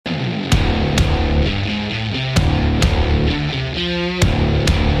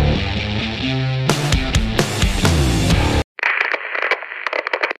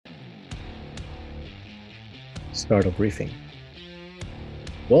start a briefing.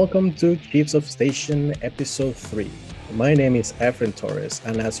 Welcome to Chiefs of Station Episode 3. My name is Efren Torres,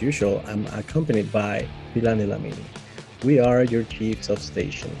 and as usual, I'm accompanied by Pilani Lamini. We are your Chiefs of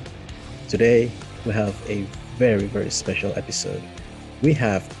Station. Today, we have a very, very special episode. We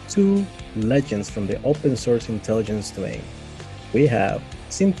have two legends from the open source intelligence domain. We have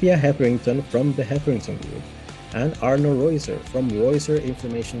Cynthia Hetherington from the Hetherington Group and Arno Royser from Royser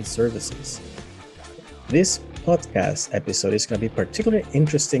Information Services. This podcast episode is going to be particularly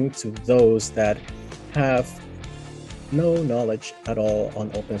interesting to those that have no knowledge at all on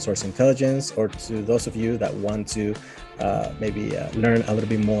open source intelligence, or to those of you that want to maybe learn a little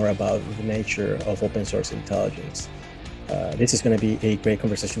bit more about the nature of open source intelligence. This is going to be a great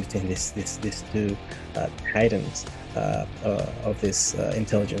conversation between these two titans of this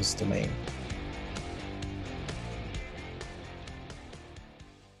intelligence domain.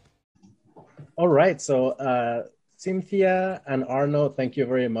 All right, so Cynthia and Arno, thank you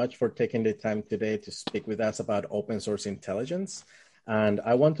very much for taking the time today to speak with us about open source intelligence. And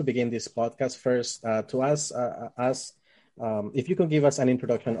I want to begin this podcast first to ask if you can give us an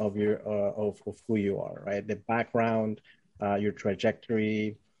introduction of of who you are, right? The background, your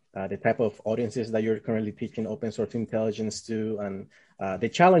trajectory, the type of audiences that you're currently teaching open source intelligence to, and the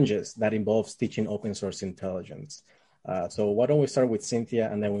challenges that involves teaching open source intelligence. So why don't we start with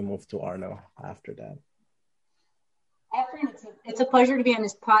Cynthia, and then we move to Arno after that. Efren, it's a pleasure to be on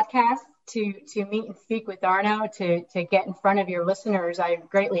this podcast, to meet and speak with Arno, to get in front of your listeners. I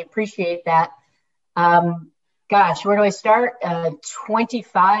greatly appreciate that. Gosh, where do I start?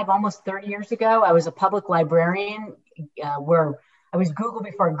 25, almost 30 years ago, I was a public librarian where I was Google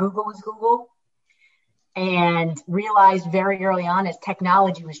before Google was Google, and realized very early on, as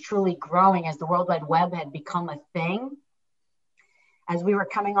technology was truly growing, as the World Wide Web had become a thing, as we were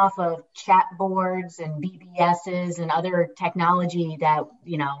coming off of chat boards and BBSs and other technology that,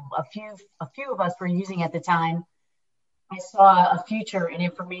 a few of us were using at the time, I saw a future in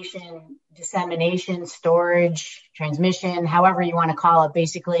information dissemination, storage, transmission, however you want to call it.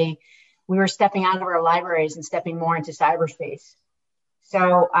 Basically, we were stepping out of our libraries and stepping more into cyberspace.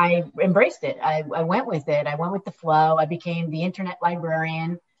 So I embraced it. I went with it. I went with the flow. I became the internet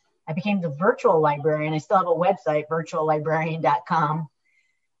librarian. I became the virtual librarian. I still have a website, virtuallibrarian.com.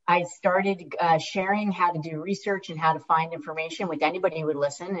 I started sharing how to do research and how to find information with anybody who would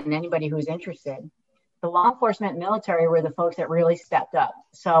listen and anybody who was interested. The law enforcement military were the folks that really stepped up.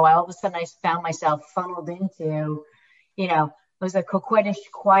 So all of a sudden I found myself funneled into, I was a coquettish,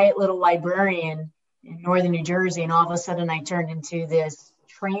 quiet little librarian in northern New Jersey, and all of a sudden I turned into this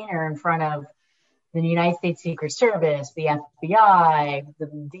trainer in front of the United States Secret Service, the FBI, the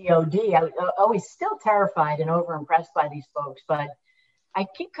DOD. I was always still terrified and overimpressed by these folks, but I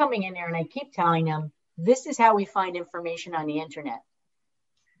keep coming in there and I keep telling them, this is how we find information on the internet.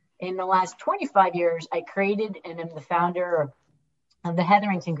 In the last 25 years, I created and am the founder of the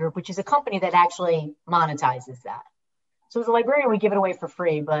Hetherington Group, which is a company that actually monetizes that. So as a librarian, we give it away for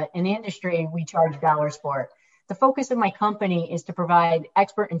free, but in the industry, we charge dollars for it. The focus of my company is to provide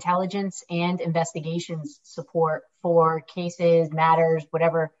expert intelligence and investigations support for cases, matters,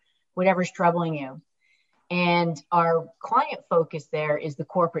 whatever's troubling you. And our client focus there is the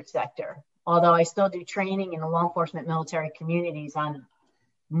corporate sector. Although I still do training in the law enforcement military communities on a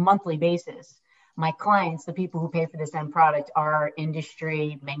monthly basis, my clients, the people who pay for this end product, are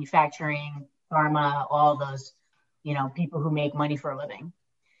industry, manufacturing, pharma, all those people who make money for a living.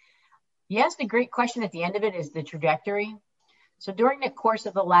 You asked a great question at the end of it, is the trajectory. So during the course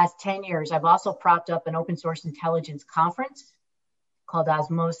of the last 10 years, I've also propped up an open source intelligence conference called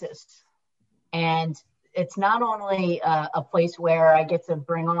Osmosis. And it's not only a place where I get to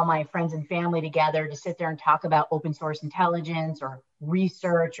bring all my friends and family together to sit there and talk about open source intelligence or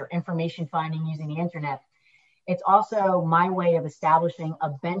research or information finding using the internet. It's also my way of establishing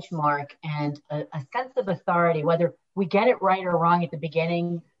a benchmark and a sense of authority. Whether we get it right or wrong at the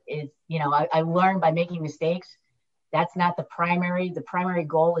beginning is, I learned by making mistakes. That's not the primary. The primary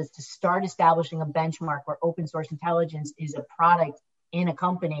goal is to start establishing a benchmark where open source intelligence is a product in a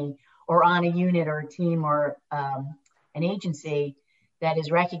company or on a unit or a team or an agency that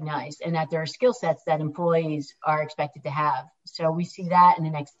is recognized, and that there are skill sets that employees are expected to have. So we see that in the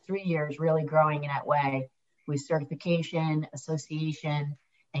next 3 years really growing in that way, with certification, association,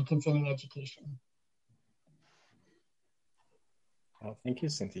 and continuing education. Oh, thank you,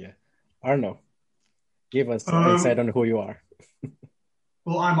 Cynthia. Arno, give us insight on who you are.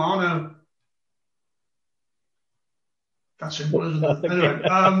 Well, I'm Arno. That's simple, isn't it? Anyway,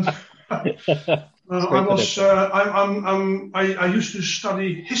 I used to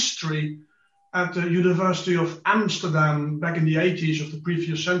study history at the University of Amsterdam back in the 80s of the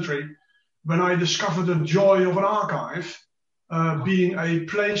previous century, when I discovered the joy of an archive being a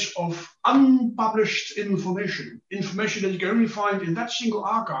place of unpublished information that you can only find in that single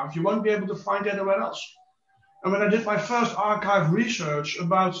archive. You won't be able to find anywhere else. And when I did my first archive research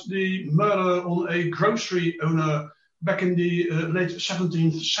about the murder on a grocery owner back in the late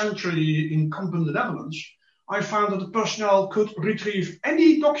 17th century in Kampen, the Netherlands, I found that the personnel could retrieve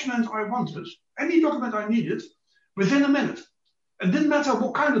any document I wanted, any document I needed, within a minute. It didn't matter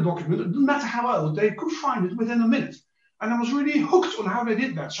what kind of document, it didn't matter how old, they could find it within a minute. And I was really hooked on how they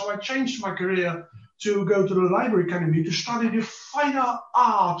did that. So I changed my career to go to the Library Academy to study the finer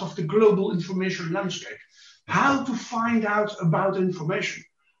art of the global information landscape. How to find out about information.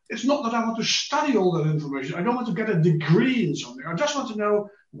 It's not that I want to study all that information. I don't want to get a degree in something. I just want to know,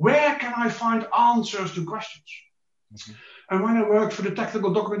 where can I find answers to questions? Mm-hmm. And when I worked for the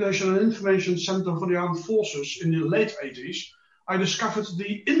Technical Documentation and Information Center for the Armed Forces in the late 80s, I discovered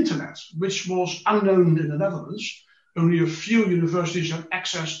the internet, which was unknown in the Netherlands. Only a few universities had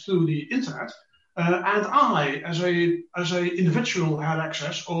access to the internet. And I, as a individual, had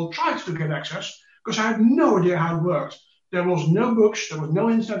access, or tried to get access, because I had no idea how it worked. There was no books, there was no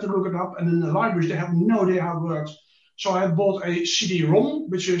internet to look it up, and in the libraries they had no idea how it worked. So I had bought a CD-ROM,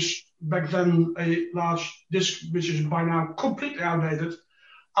 which is back then a large disk, which is by now completely outdated.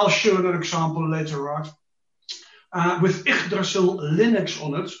 I'll show you an example later, right? With Yggdrasil Linux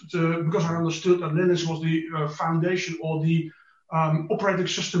on it, because I understood that Linux was the foundation or the operating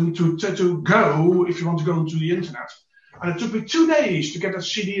system to go if you want to go into the internet. And it took me 2 days to get that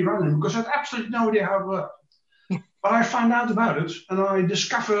CD running because I had absolutely no idea how it worked. But I found out about it and I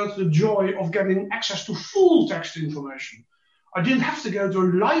discovered the joy of getting access to full text information. I didn't have to go to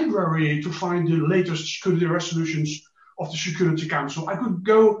a library to find the latest security resolutions of the Security Council. I could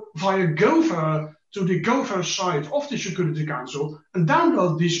go via Gopher to the Gopher site of the Security Council and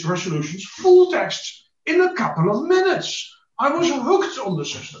download these resolutions full text in a couple of minutes. I was hooked on the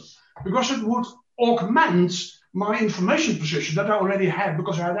system because it would augment my information position that I already had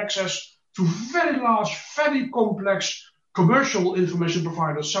because I had access to very large, very complex commercial information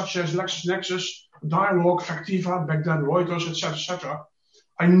providers such as LexisNexis, Dialog, Factiva, back then Reuters, etc., etc.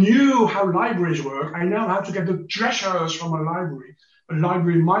 I knew how libraries work. I know how to get the treasures from a library. A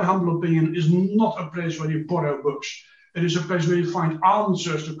library, in my humble opinion, is not a place where you borrow books. It is a place where you find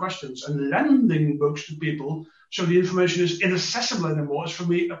answers to questions, and lending books to people so the information is inaccessible anymore is for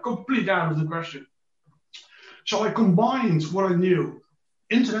me completely out of the question. So I combined what I knew,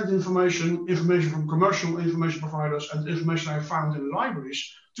 internet information, information from commercial information providers, and information I found in libraries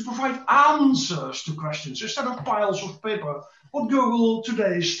to provide answers to questions instead of piles of paper, what Google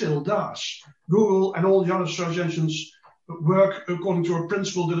today still does. Google and all the other search engines work according to a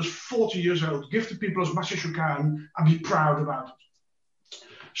principle that is 40 years old. Give the people as much as you can and be proud about it.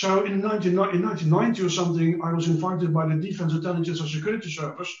 So in 1990 or something, I was invited by the Defense Intelligence and Security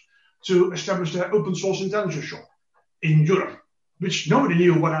Service to establish their open source intelligence shop in Europe, which nobody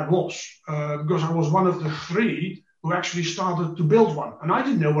knew what that was, because I was one of the 3 who actually started to build one, and I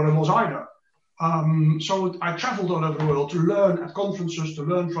didn't know what it was either. So I traveled all over the world to learn at conferences, to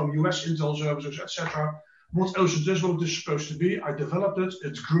learn from US intel services, etc., what OSINT is, what it is supposed to be. I developed it,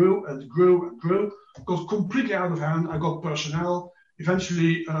 it grew and grew and grew, got completely out of hand. I got personnel.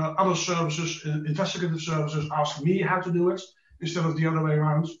 Eventually, other services, investigative services, asked me how to do it instead of the other way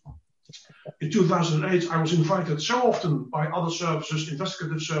around. In 2008, I was invited so often by other services,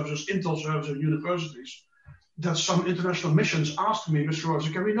 investigative services, intel services, and universities, that some international missions asked me, Mr.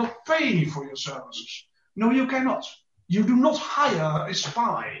 Rosen, can we not pay for your services? No, you cannot. You do not hire a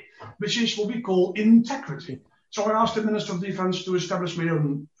spy, which is what we call integrity. So I asked the Minister of Defense to establish my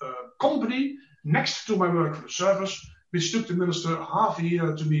own company next to my work for the service, which took the minister half a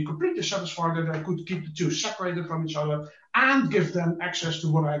year to be completely satisfied that I could keep the two separated from each other and give them access to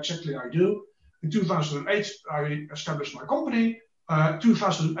what exactly I do. In 2008, I established my company.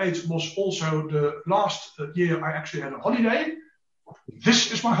 2008 was also the last year I actually had a holiday.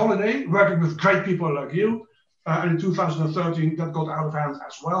 This is my holiday, working with great people like you. And in 2013, that got out of hand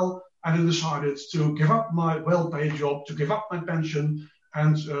as well. And I decided to give up my well-paid job, to give up my pension,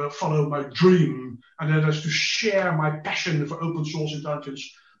 and follow my dream. And that is to share my passion for open source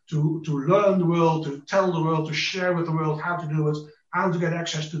intelligence, to learn the world, to tell the world, to share with the world how to do it, how to get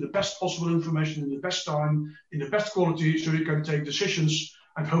access to the best possible information in the best time, in the best quality, so you can take decisions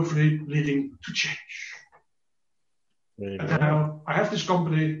and hopefully leading to change. And now I have this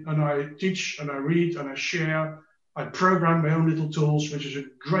company and I teach and I read and I share. I program my own little tools, which is a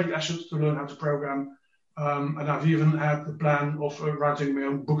great asset to learn how to program. And I've even had the plan of writing my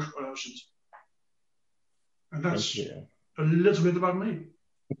own book. And that's a little bit about me.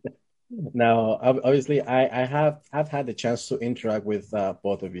 Now, obviously, I have had the chance to interact with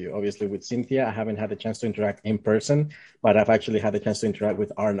both of you. Obviously, with Cynthia, I haven't had the chance to interact in person, but I've actually had the chance to interact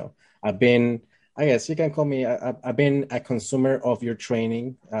with Arno. I guess you can call me, I've been a consumer of your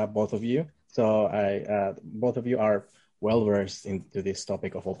training, both of you. So both of you are well-versed into this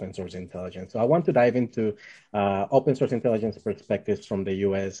topic of open source intelligence. So I want to dive into open source intelligence perspectives from the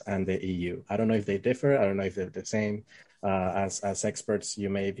US and the EU. I don't know if they differ. I don't know if they're the same. As experts, you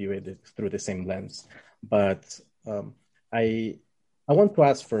may view it through the same lens. But I want to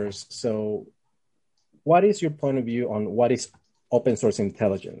ask first, so what is your point of view on what is open source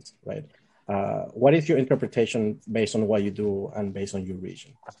intelligence, right? What is your interpretation based on what you do and based on your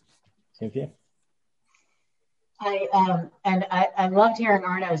region? Cynthia? I loved hearing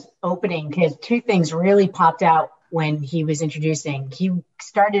Arno's opening because two things really popped out when he was introducing. He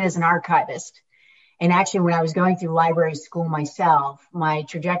started as an archivist. And actually, when I was going through library school myself, my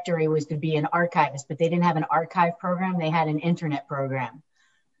trajectory was to be an archivist, but they didn't have an archive program. They had an internet program.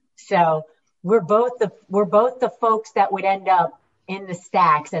 So we're both the folks that would end up in the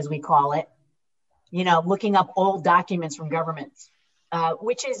stacks, as we call it, looking up old documents from governments,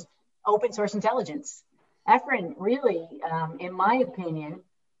 which is open source intelligence. Efren, really, in my opinion,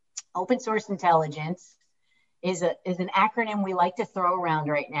 open source intelligence is an acronym we like to throw around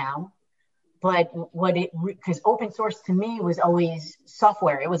right now. But because open source to me was always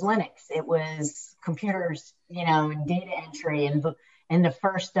software. It was Linux. It was computers, and data entry and the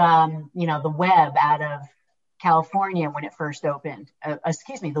first, the web out of California when it first opened.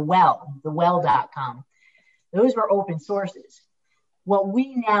 The well.com. Those were open sources. What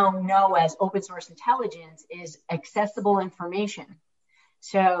we now know as open source intelligence is accessible information.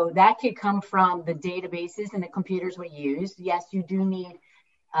 So that could come from the databases and the computers we use. Yes, you do need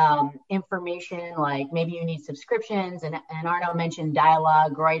information, like maybe you need subscriptions, and Arno mentioned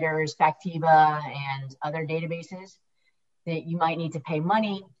Dialog, Reuters, Factiva, and other databases that you might need to pay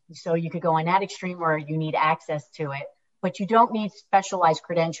money. So you could go on that extreme where you need access to it, but you don't need specialized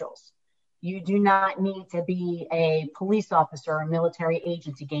credentials. You do not need to be a police officer or a military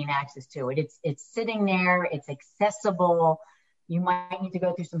agent to gain access to it. It's sitting there, it's accessible. You might need to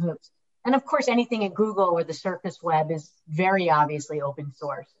go through some hoops. And of course, anything in Google or the surface web is very obviously open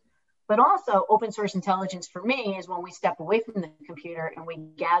source. But also open source intelligence for me is when we step away from the computer and we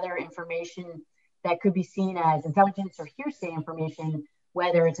gather information that could be seen as intelligence or hearsay information,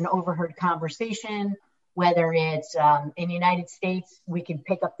 whether it's an overheard conversation, whether it's in the United States, we can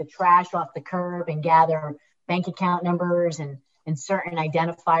pick up the trash off the curb and gather bank account numbers and certain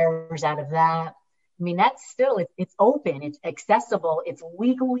identifiers out of that. I mean, that's still, it's open, it's accessible, it's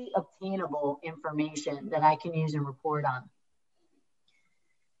legally obtainable information that I can use and report on.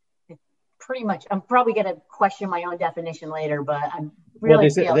 Pretty much, I'm probably going to question my own definition later, but I'm really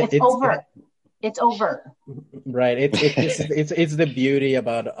it's over. It's over. Right. It's the beauty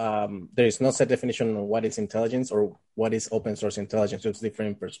about there is no set definition on what is intelligence or what is open source intelligence. It's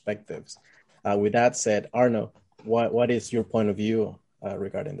different perspectives. With that said, Arno, what is your point of view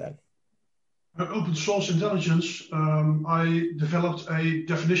regarding that? Open source intelligence, I developed a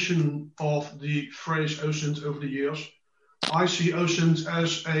definition of the phrase OSINT over the years. I see OSINT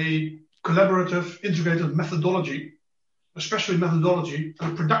as a collaborative, integrated methodology, especially methodology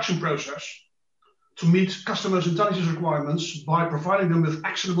and production process to meet customers' intelligence requirements by providing them with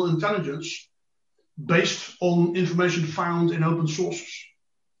actionable intelligence based on information found in open sources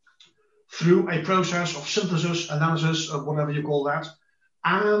through a process of synthesis, analysis, or whatever you call that,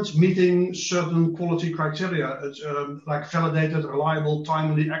 and meeting certain quality criteria, like validated, reliable,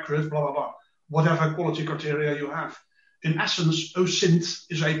 timely, accurate, blah, blah, blah, whatever quality criteria you have. In essence, OSINT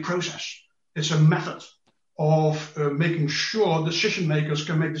is a process. It's a method of making sure decision makers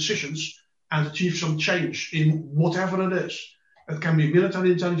can make decisions and achieve some change in whatever it is. It can be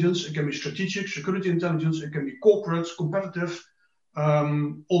military intelligence, it can be strategic, security intelligence, it can be corporate, competitive.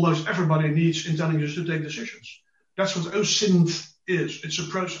 Almost everybody needs intelligence to take decisions. That's what OSINT is. It's a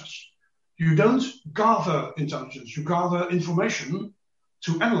process. You don't gather intelligence, you gather information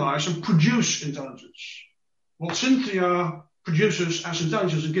to analyze and produce intelligence. What Cynthia produces as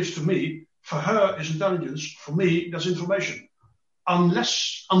intelligence and gives to me, for her is intelligence, for me that's information.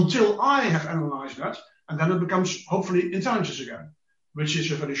 Until I have analyzed that, and then it becomes hopefully intelligence again, which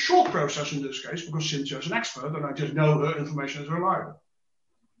is a very short process in this case because Cynthia is an expert and I just know her information is reliable.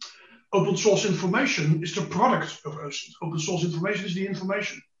 Open source information is the product of OSINT. Open source information is the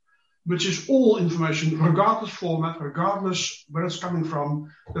information, which is all information, regardless format, regardless where it's coming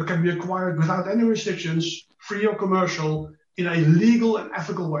from, that can be acquired without any restrictions, free or commercial, in a legal and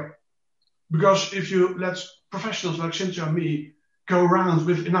ethical way. Because if you let professionals like Cynthia and me go around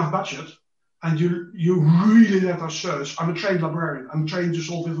with enough budget and you really let us search. I'm a trained librarian. I'm trained to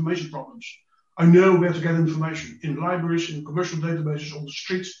solve information problems. I know where to get information in libraries, in commercial databases, on the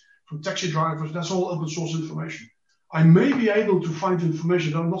streets, from taxi drivers. That's all open source information. I may be able to find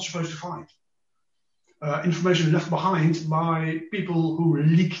information that I'm not supposed to find. Information left behind by people who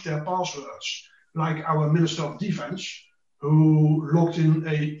leak their passwords, like our Minister of Defense, who logged in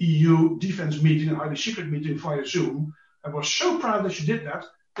a EU defense meeting, a highly secret meeting via Zoom, and was so proud that she did that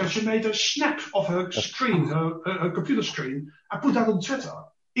she made a snap of her screen, her computer screen, and put that on Twitter,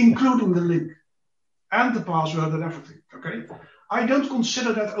 including the link and the password and everything. Okay, I don't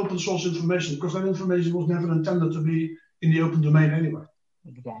consider that open source information because that information was never intended to be in the open domain anyway.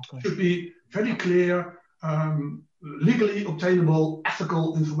 Exactly. It should be very clear, legally obtainable,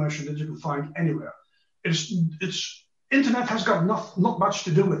 ethical information that you can find anywhere. It's internet has got not much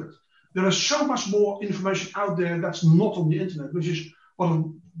to do with it. There is so much more information out there that's not on the internet, which is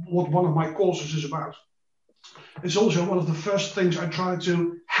what one of my courses is about. It's also one of the first things I try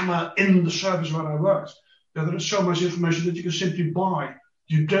to hammer in the service where I worked. There is so much information that you can simply buy.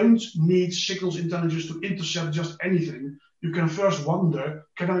 You don't need signals intelligence to intercept just anything. You can first wonder,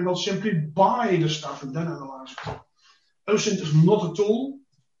 can I not simply buy the stuff and then analyze it? OSINT is not a tool.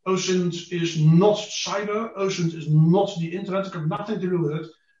 OSINT is not cyber. OSINT is not the internet. It's got nothing to do with it.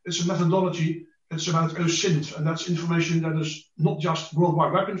 It's a methodology. It's about OSINT, and that's information that is not just World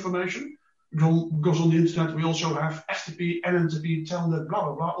Wide Web information, because on the internet we also have FTP, NNTP, Telnet, blah,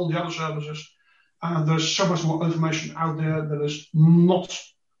 blah, blah, all the other services. And there's so much more information out there that is not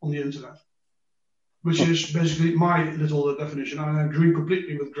on the internet, which is basically my little definition. I agree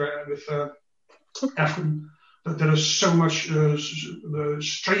completely with Efren that there is so much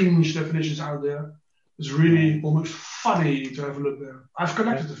strange definitions out there. It's really almost funny to have a look there. I've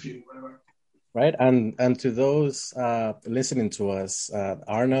collected a few, by the way. Right, and to those listening to us,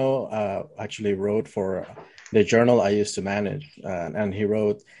 Arno actually wrote for the journal I used to manage, and he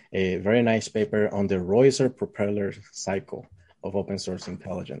wrote a very nice paper on the Reuser propeller cycle of open source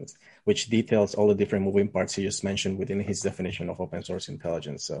intelligence, which details all the different moving parts he just mentioned within his definition of open source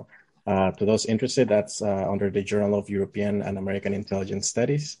intelligence. So to those interested, that's under the Journal of European and American Intelligence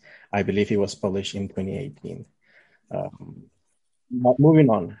Studies. I believe it was published in 2018. But moving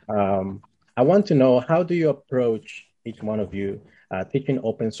on, I want to know, how do you approach, each one of you, teaching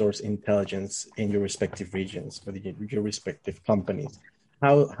open source intelligence in your respective regions, for your respective companies?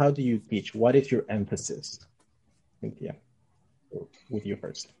 How do you teach? What is your emphasis? Cynthia, with you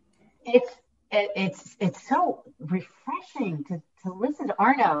first. It's so refreshing to listen to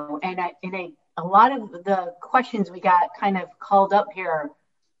Arno, and a lot of the questions we got kind of called up here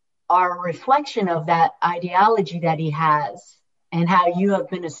are a reflection of that ideology that he has and how you have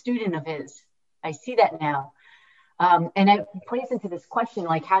been a student of his. I see that now. And it plays into this question,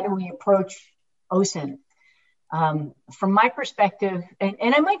 like, how do we approach OSINT? From my perspective, and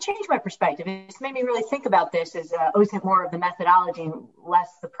I might change my perspective, it's made me really think about this as OSINT more of the methodology and less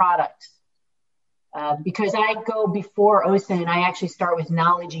the products. Because I go before OSINT, I actually start with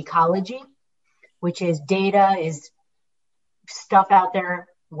knowledge ecology, which is data, is stuff out there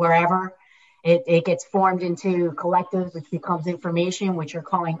wherever. It gets formed into collectives, which becomes information, which you're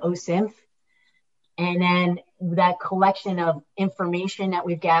calling OSINT. And then that collection of information that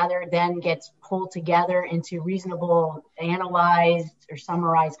we've gathered then gets pulled together into reasonable, analyzed or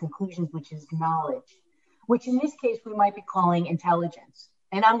summarized conclusions, which is knowledge, which in this case we might be calling intelligence.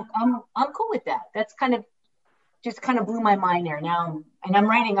 And I'm cool with that. That's kind of blew my mind there. Now, and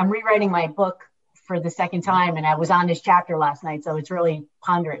I'm rewriting my book for the second time, and I was on this chapter last night, so it's really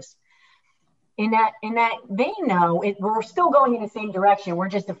ponderous. In that vein, now, we're still going in the same direction. We're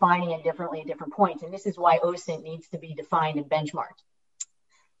just defining it differently at different points. And this is why OSINT needs to be defined and benchmarked.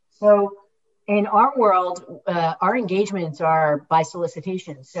 So in our world, our engagements are by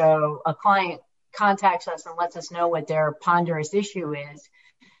solicitation. So a client contacts us and lets us know what their ponderous issue is.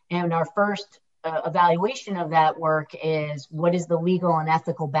 And our first evaluation of that work is, what is the legal and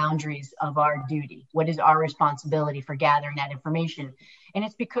ethical boundaries of our duty? What is our responsibility for gathering that information? And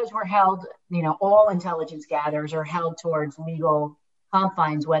it's because we're held, all intelligence gatherers are held towards legal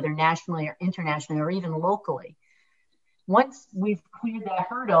confines, whether nationally or internationally or even locally. Once we've cleared that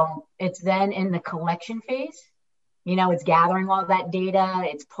hurdle, it's then in the collection phase. It's gathering all that data,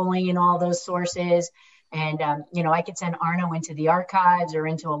 it's pulling in all those sources. And, I could send Arno into the archives or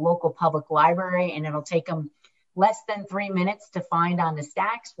into a local public library, and it'll take them less than 3 minutes to find on the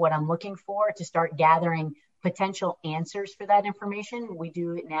stacks what I'm looking for to start gathering potential answers for that information. We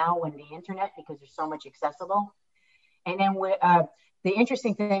do it now on the internet because there's so much accessible. And then the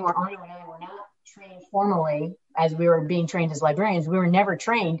interesting thing where Arno and I were not trained formally, as we were being trained as librarians, we were never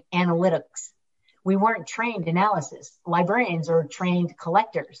trained analytics. We weren't trained analysis. Librarians are trained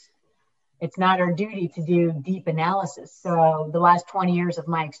collectors. It's not our duty to do deep analysis. So the last 20 years of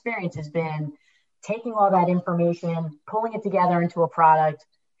my experience has been taking all that information, pulling it together into a product,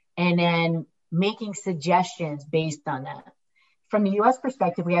 and then making suggestions based on that. From the US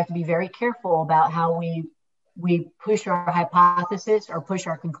perspective, we have to be very careful about how we push our hypothesis or push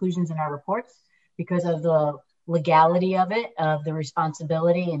our conclusions in our reports because of the legality of it, of the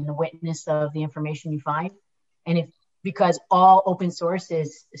responsibility and the witness of the information you find. And because all open source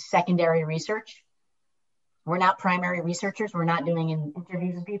is secondary research, we're not primary researchers, we're not doing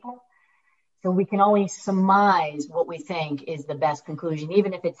interviews with people. So we can only surmise what we think is the best conclusion.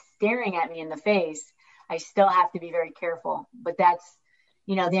 Even if it's staring at me in the face, I still have to be very careful. But that's,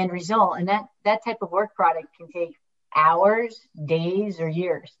 the end result. And that type of work product can take hours, days, or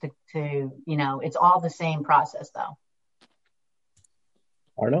years to it's all the same process though.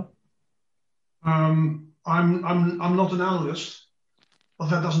 Arno? I'm not an analyst, but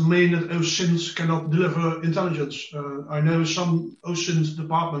that doesn't mean that OSINT cannot deliver intelligence. I know some OSINT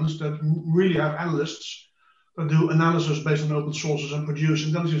departments that really have analysts that do analysis based on open sources and produce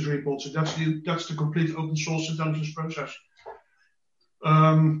intelligence reports. And that's the complete open source intelligence process.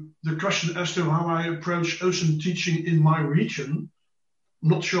 The question as to how I approach OSINT teaching in my region, I'm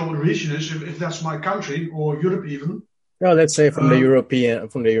not sure what the region is, if that's my country or Europe even. No, let's say from the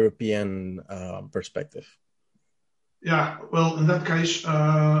European perspective. Yeah, well, in that case,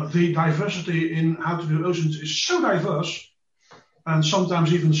 the diversity in how to do OSINT is so diverse, and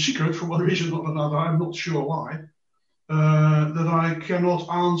sometimes even secret for one reason or another, I'm not sure why, that I cannot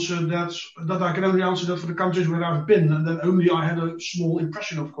answer that, that I can only answer that for the countries where I've been, and then only I had a small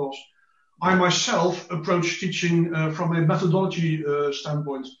impression, of course. I myself approach teaching from a methodology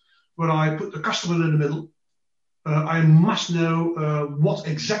standpoint, where I put the customer in the middle. I must know what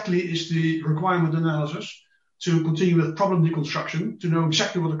exactly is the requirement analysis to continue with problem deconstruction, to know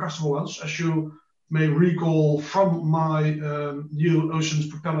exactly what the customer wants. As you may recall from my new OSINT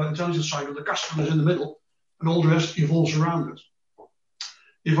Propeller Intelligence Cycle, the customer is in the middle, and all the rest evolves around it.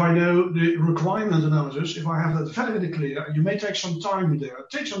 If I know the requirement analysis, if I have that very clear, and you may take some time there,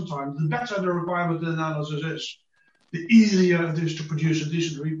 take some time, the better the requirement analysis is, the easier it is to produce a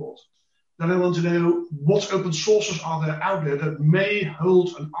decent report. Then I want to know what open sources are there out there that may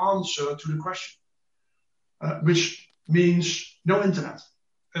hold an answer to the question, which means no internet.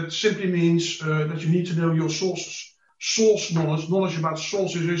 It simply means that you need to know your sources. Source knowledge about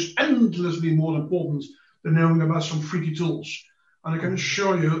sources is endlessly more important than knowing about some freaky tools. And I can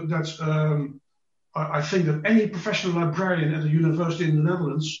assure you that I think that any professional librarian at a university in the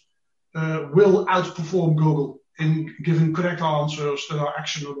Netherlands will outperform Google in giving correct answers that are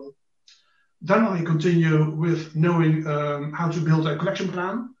actionable. Then I continue with knowing how to build a collection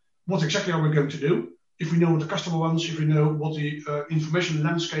plan. What exactly are we going to do? If we know what the customer wants, if we know what the information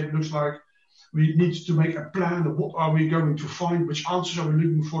landscape looks like, we need to make a plan of what are we going to find, which answers are we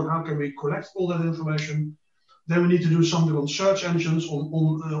looking for, and how can we collect all that information. Then we need to do something on search engines,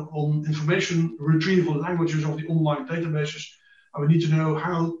 on information retrieval languages of the online databases. And we need to know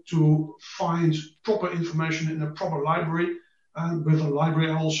how to find proper information in a proper library. And with a library,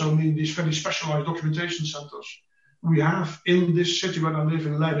 I also mean these very specialized documentation centers. We have in this city where I live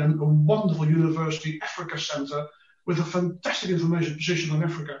in Leiden, a wonderful University Africa Center with a fantastic information position on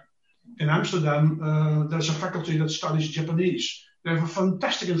Africa. In Amsterdam, there's a faculty that studies Japanese. They have a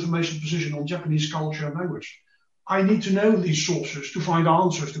fantastic information position on Japanese culture and language. I need to know these sources to find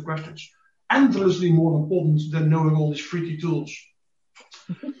answers to questions. Endlessly more important than knowing all these freaky tools.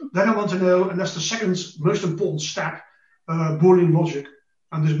 Then I want to know, and that's the second most important step, Boolean logic.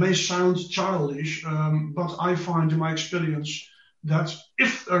 And this may sound childish, but I find in my experience that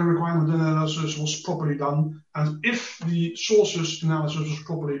if a requirement analysis was properly done, and if the sources analysis was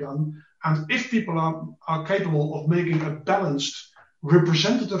properly done, and if people are capable of making a balanced,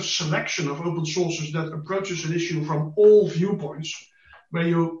 representative selection of open sources that approaches an issue from all viewpoints, where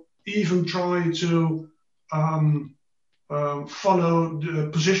you even try to follow the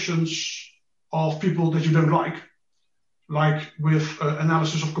positions of people that you don't like with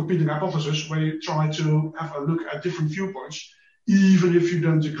analysis of competing hypotheses, where you try to have a look at different viewpoints, even if you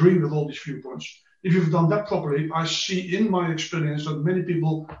don't agree with all these viewpoints. If you've done that properly, I see in my experience that many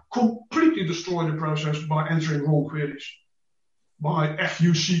people completely destroy the process by entering wrong queries, by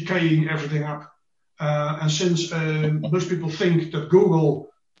FUCKing everything up. And since most people think that Google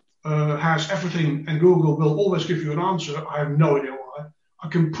has everything and Google will always give you an answer, I have no idea why. I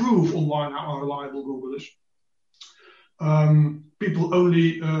can prove online how unreliable Google is. people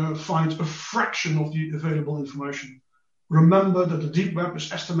only find a fraction of the available information. Remember that the deep web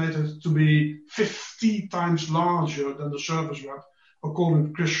is estimated to be 50 times larger than the surface web, according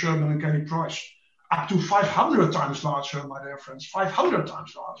to Chris Sherman and Kenny Price. Up to 500 times larger, my dear friends, 500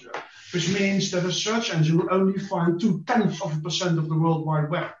 times larger, which means that a search engine will only find 0.2% of the World Wide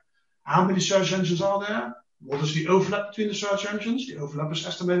Web. How many search engines are there? What is the overlap between the search engines? The overlap is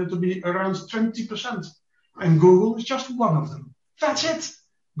estimated to be around 20%. And Google is just one of them. That's it.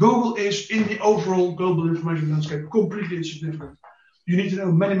 Google is, in the overall global information landscape, completely insignificant. You need to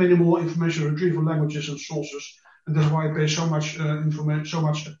know many, many more information retrieval languages and sources. And that's why I pay so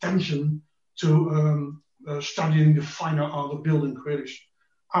much attention to studying the finer art of building queries.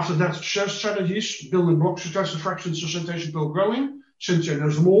 After that, search strategies, building blocks, suggested fractions, citation pool growing. Cynthia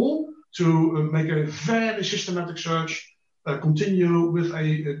knows them all. To make a very systematic search, continue with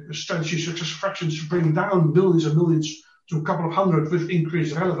a strategy such as fractions to bring down millions and millions to a couple of hundred with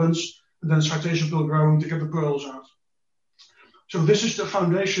increased relevance, and then citation pool growing to get the pearls out. So this is the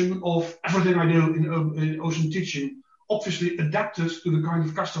foundation of everything I do in ocean teaching, obviously adapted to the kind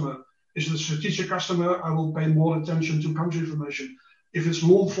of customer. Is it a strategic customer? I will pay more attention to country information. If it's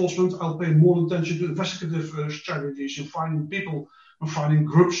law enforcement, I'll pay more attention to investigative strategies in finding people and finding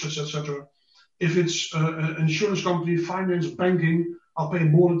groups, etc. If it's an insurance company, finance, banking, I'll pay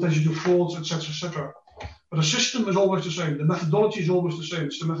more attention to frauds, etc. But the system is always the same. The methodology is always the same.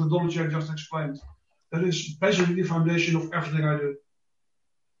 It's the methodology I just explained. That is basically the foundation of everything I do.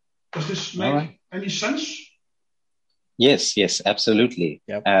 Does this make any sense? Yes, absolutely.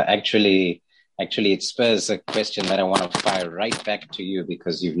 Yep. Actually, it spurs a question that I want to fire right back to you,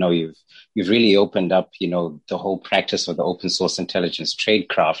 because you've really opened up, the whole practice of the open source intelligence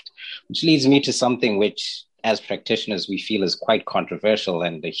tradecraft, which leads me to something which, as practitioners, we feel is quite controversial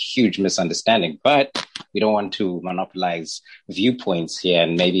and a huge misunderstanding. But we don't want to monopolize viewpoints here,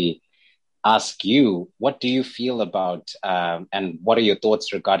 and maybe ask you, what do you feel about, and what are your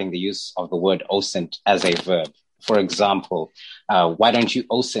thoughts regarding the use of the word OSINT as a verb? For example, why don't you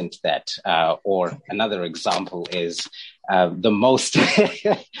OSINT that? Or another example is the most,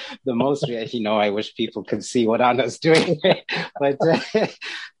 I wish people could see what Anna's doing, but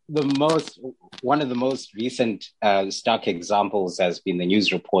one of the most recent stark examples has been the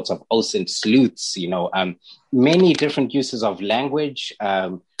news reports of OSINT sleuths, many different uses of language, a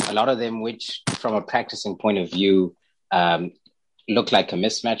lot of them which, from a practicing point of view, look like a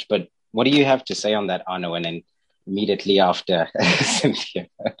mismatch. But what do you have to say on that, Arno? And then immediately after Cynthia.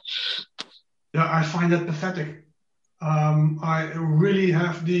 Yeah, I find that pathetic. I really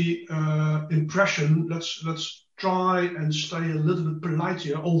have the impression, let's try and stay a little bit polite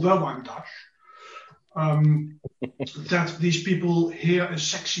here, although I'm Dutch, that these people hear a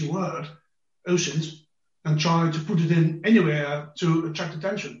sexy word, OSINT, and try to put it in anywhere to attract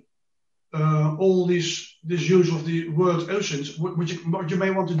attention. All this use of the word OSINT, what you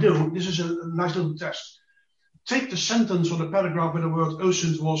may want to do, this is a nice little test. Take the sentence or the paragraph where the word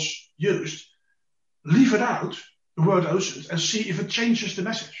OSINT was used, leave it out, the word OSINT, and see if it changes the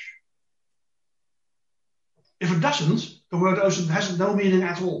message. If it doesn't, the word OSINT has no meaning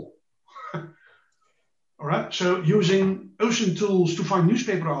at all. All right, so using OSINT tools to find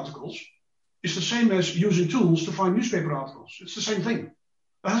newspaper articles is the same as using tools to find newspaper articles. It's the same thing.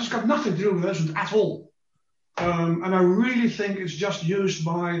 That has got nothing to do with OSINT at all. And I really think it's just used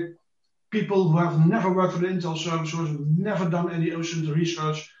by people who have never worked for the Intel service, who have never done any OSINT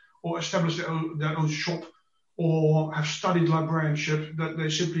research or established their own shop or have studied librarianship, that they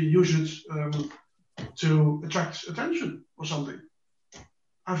simply use it to attract attention or something.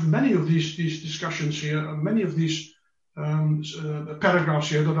 I have many of these discussions here, many of these paragraphs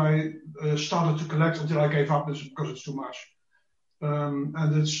here that I started to collect until I gave up because it's too much. And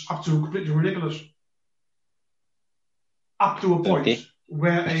it's up to completely ridiculous. Up to a point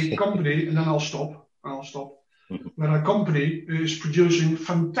where a company, and then I'll stop, where a company is producing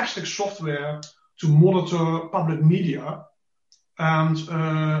fantastic software to monitor public media, and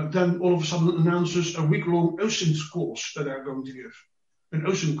then all of a sudden announces a week-long OSINT course that they're going to give. An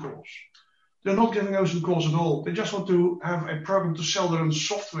OSINT course. They're not giving OSINT course at all. They just want to have a program to sell their own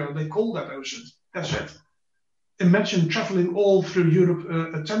software. They call that OSINT. That's it. Imagine traveling all through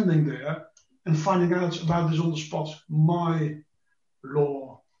Europe, attending there, and finding out about this on the spot. My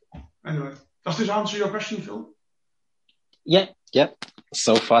Lord. Anyway, does this answer your question, Phil? Yeah.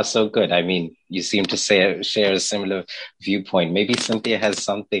 So far, so good. I mean, you seem to share a similar viewpoint. Maybe Cynthia has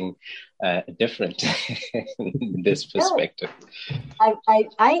something different in this perspective.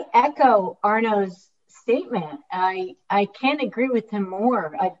 I echo Arno's statement. I can't agree with him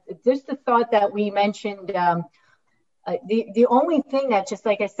more. Just the thought that we mentioned The only thing that, just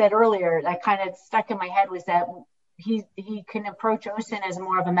like I said earlier, that kind of stuck in my head was that he can approach OSINT as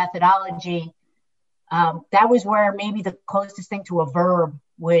more of a methodology. That was where maybe the closest thing to a verb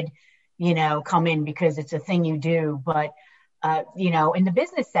would, come in, because it's a thing you do. But, in the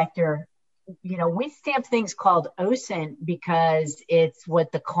business sector, we stamp things called OSINT because it's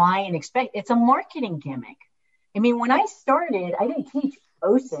what the client expects. It's a marketing gimmick. I mean, when I started, I didn't teach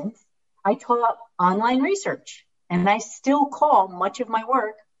OSINT. I taught online research, and I still call much of my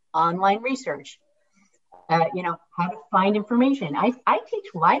work online research. How to find information. I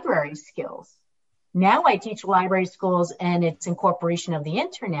teach library skills. Now I teach library skills and its incorporation of the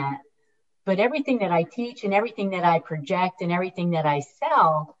internet. But everything that I teach and everything that I project and everything that I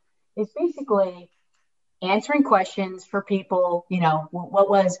sell is basically answering questions for people, what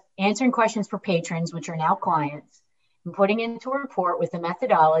was answering questions for patrons, which are now clients, and putting into a report with a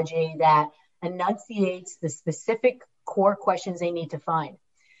methodology that enunciates the specific core questions they need to find.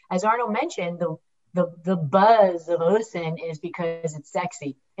 As Arno mentioned, the buzz of OSINT is because it's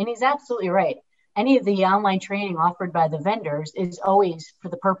sexy. And he's absolutely right. Any of the online training offered by the vendors is always for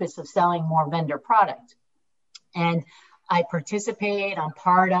the purpose of selling more vendor product. And I participate, I'm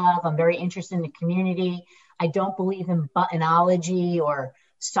part of, I'm very interested in the community. I don't believe in buttonology or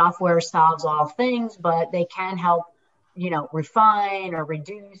software solves all things, but they can help, refine or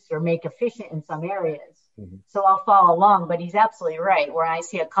reduce or make efficient in some areas. Mm-hmm. So I'll follow along, but he's absolutely right. Where I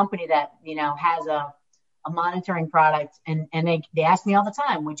see a company that, has a monitoring product and they ask me all the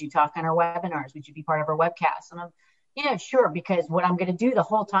time, would you talk on our webinars? Would you be part of our webcasts? And I'm, yeah, sure. Because what I'm going to do the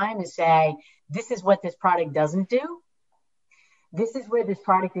whole time is say, this is what this product doesn't do. This is where this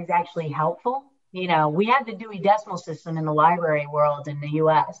product is actually helpful. We had the Dewey Decimal System in the library world in the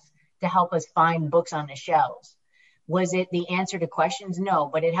US to help us find books on the shelves. Was it the answer to questions? No,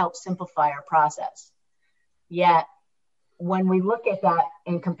 but it helped simplify our process. Yet, when we look at that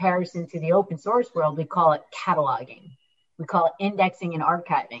in comparison to the open source world, we call it cataloging. We call it indexing and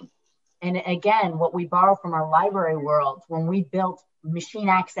archiving. And again, what we borrow from our library world, when we built machine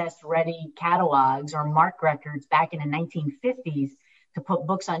access ready catalogs or MARC records back in the 1950s to put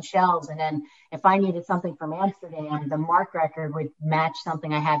books on shelves. And then if I needed something from Amsterdam, the MARC record would match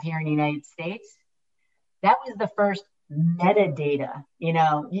something I have here in the United States. That was the first metadata,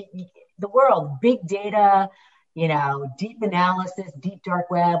 the world, big data, deep analysis, deep dark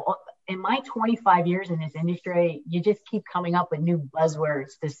web. In my 25 years in this industry, you just keep coming up with new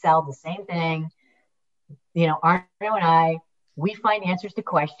buzzwords to sell the same thing. Arno and I, we find answers to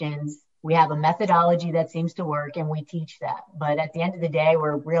questions. We have a methodology that seems to work, and we teach that. But at the end of the day,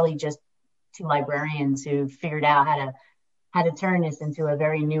 we're really just two librarians who figured out how to turn this into a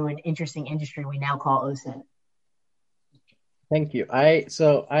very new and interesting industry we now call OSINT. Thank you. I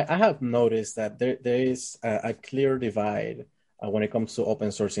have noticed that there is a clear divide when it comes to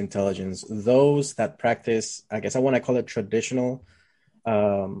open source intelligence. Those that practice, I guess I want to call it traditional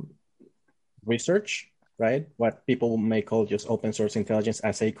research, right? What people may call just open source intelligence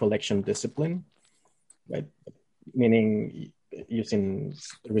as a collection discipline, right? Meaning using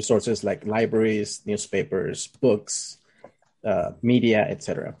resources like libraries, newspapers, books, media,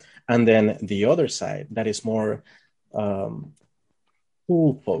 etc. And then the other side that is more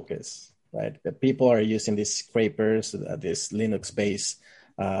tool focus, right? That people are using these scrapers, these Linux-based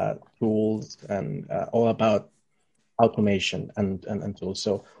tools, and all about automation and tools.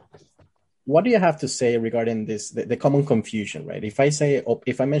 So, what do you have to say regarding this? The common confusion, right? If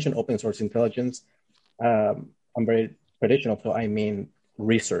I mention open source intelligence, I'm very traditional, so I mean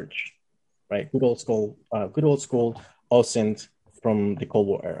research, right? Good old school OSINT from the Cold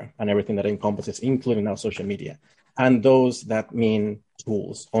War era and everything that encompasses, including now social media. And those that mean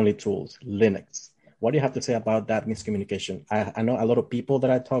tools, only tools, Linux. What do you have to say about that miscommunication? I know a lot of people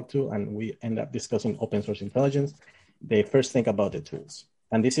that I talk to, and we end up discussing open source intelligence. They first think about the tools.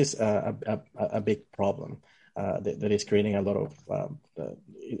 And this is a big problem that is creating a lot of,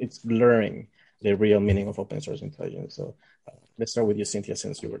 it's blurring the real meaning of open source intelligence. So let's start with you, Cynthia,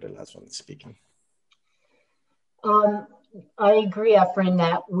 since you were the last one speaking. I agree, Efren,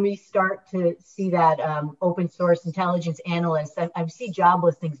 that we start to see that open source intelligence analysts, I see job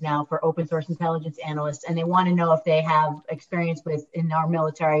listings now for open source intelligence analysts, and they want to know if they have experience with, in our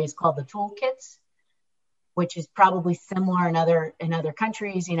military, it's called the toolkits, which is probably similar in other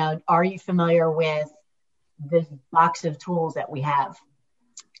countries. Are you familiar with this box of tools that we have?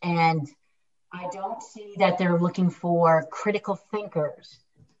 And I don't see that they're looking for critical thinkers,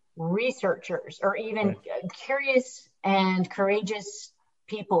 researchers, or even curious and courageous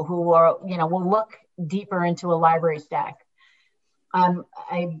people who are, will look deeper into a library stack.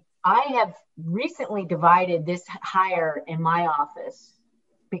 I I have recently divided this hire in my office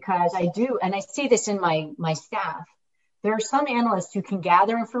because I do, and I see this in my staff. There are some analysts who can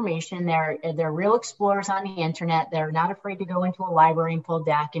gather information. They're real explorers on the internet. They're not afraid to go into a library and pull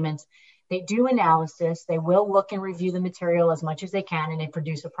documents. They do analysis. They will look and review the material as much as they can, and they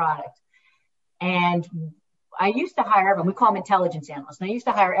produce a product. And I used to hire everyone. We call them intelligence analysts. And I used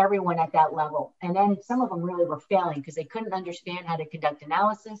to hire everyone at that level. And then some of them really were failing because they couldn't understand how to conduct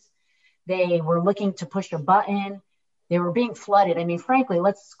analysis. They were looking to push a button. They were being flooded. I mean, frankly,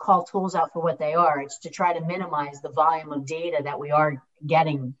 let's call tools out for what they are. It's to try to minimize the volume of data that we are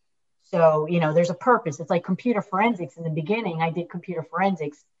getting. So, there's a purpose. It's like computer forensics. In the beginning, I did computer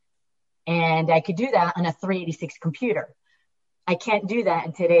forensics, and I could do that on a 386 computer. I can't do that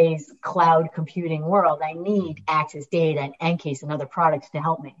in today's cloud computing world. I need Access Data and EnCase and other products to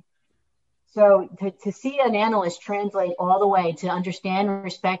help me. So to see an analyst translate all the way to understand and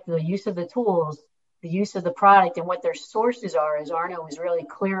respect the use of the tools, the use of the product, and what their sources are, as Arno was really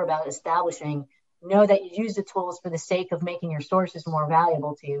clear about establishing, know that you use the tools for the sake of making your sources more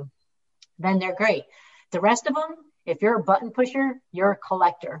valuable to you, then they're great. The rest of them, if you're a button pusher, you're a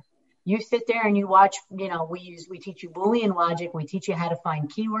collector. You sit there and you watch, we teach you Boolean logic. We teach you how to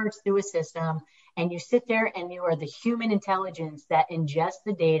find keywords through a system. And you sit there and you are the human intelligence that ingests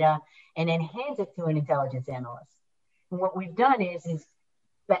the data and then hands it to an intelligence analyst. And what we've done is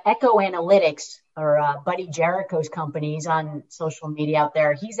the Echo Analytics, or Buddy Jericho's companies on social media out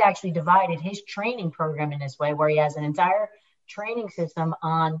there, he's actually divided his training program in this way, where he has an entire training system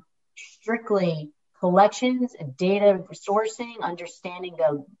on strictly collections, data sourcing, understanding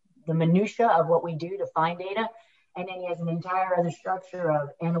the minutia of what we do to find data. And then he has an entire other structure of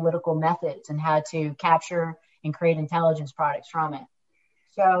analytical methods and how to capture and create intelligence products from it.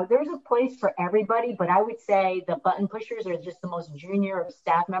 So there's a place for everybody, but I would say the button pushers are just the most junior of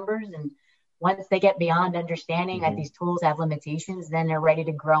staff members. And once they get beyond understanding that these tools have limitations, then they're ready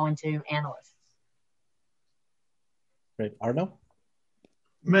to grow into analysts. Great. Arno?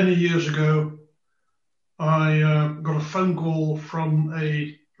 Many years ago, I got a phone call from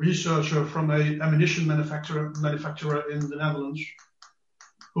a researcher from a ammunition manufacturer in the Netherlands,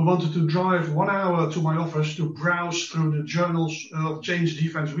 who wanted to drive 1 hour to my office to browse through the journals of Change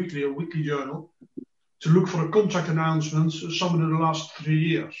Defense Weekly, a weekly journal, to look for a contract announcement, some in the last 3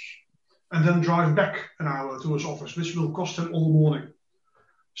 years, and then drive back an hour to his office, which will cost him all morning.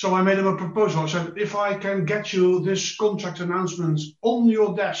 So I made him a proposal. I said, if I can get you this contract announcement on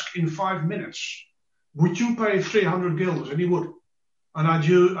your desk in 5 minutes, would you pay 300 guilders? And he would. And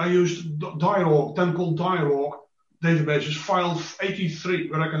I used Dialog, then called Dialog databases, file 83,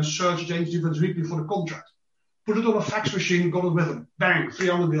 where I can search Change Defense Weekly for the contract. Put it on a fax machine, got it with him. Bang,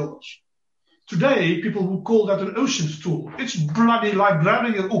 300 guilders. Today, people would call that an OSINT tool. It's bloody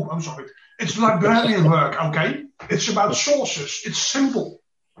librarian. Oh, I'm sorry. It's librarian work, okay? It's about sources. It's simple.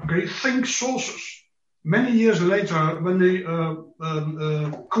 Okay, think sources. Many years later, when the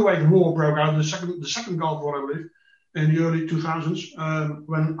Kuwait War broke out, the second Gulf War, I believe, in the early 2000s,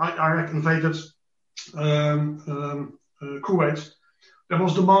 when Iraq invaded Kuwait, there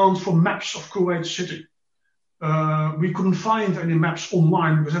was demand for maps of Kuwait City. We couldn't find any maps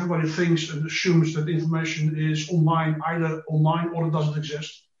online because everybody thinks and assumes that the information is either online or it doesn't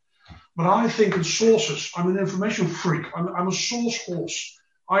exist. But I think in sources. I'm an information freak. I'm a source horse.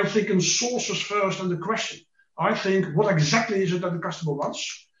 I think in sources first and the question. I think, what exactly is it that the customer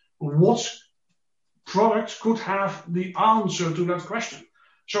wants? What product could have the answer to that question?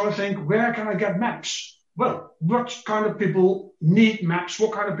 So I think, where can I get maps? Well, what kind of people need maps?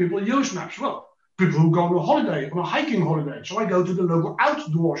 What kind of people use maps? Well, people who go on a holiday, on a hiking holiday. So I go to the local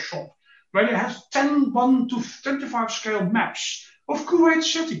outdoor shop where they have 1 to 25 scale maps of Kuwait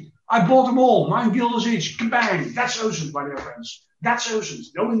City. I bought them all, 9 guilders each. Kabang! That's OSINT, my dear friends. That's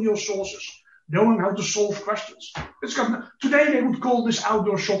OSINT. Knowing your sources, knowing how to solve questions. Today they would call this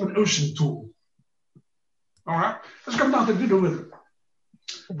outdoor shop an OSINT tool. All right? It's got nothing to do with it.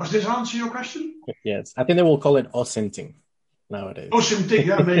 Does this answer your question? Yes. I think they will call it OSINTing nowadays. OSINTing,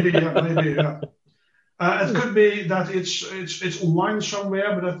 yeah, maybe. It could be that it's online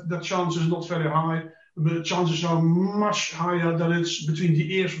somewhere, but that chance is not very high. The chances are much higher that it's between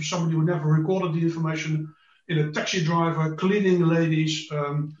the ears of somebody who never recorded the information, in a taxi driver, cleaning ladies.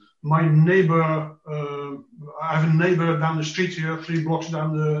 My neighbor, I have a neighbor down the street here, 3 blocks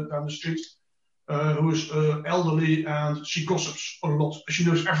down the street, who is elderly, and she gossips a lot. She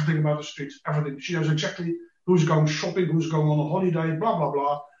knows everything about the street, everything. She knows exactly who's going shopping, who's going on a holiday, blah, blah,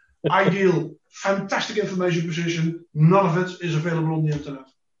 blah. Ideal, fantastic information position. None of it is available on the internet.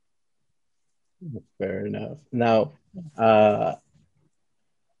 Fair enough. Now,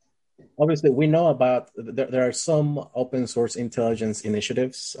 obviously we know about, there are some open source intelligence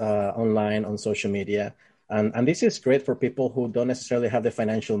initiatives online on social media. And this is great for people who don't necessarily have the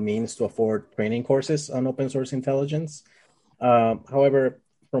financial means to afford training courses on open source intelligence. However,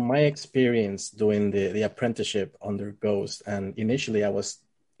 from my experience doing the apprenticeship under Ghost, and initially I was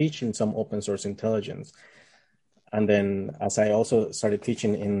teaching some open source intelligence. And then as I also started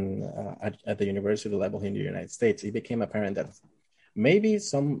teaching at the university level in the United States, it became apparent that maybe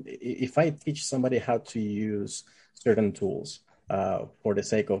if I teach somebody how to use certain tools for the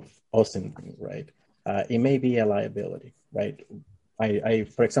sake of hosting, right, it may be a liability, right? I,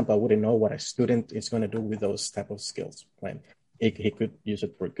 for example, I wouldn't know what a student is going to do with those type of skills, right? He could use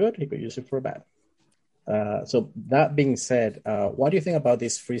it for good, he could use it for bad. So that being said, what do you think about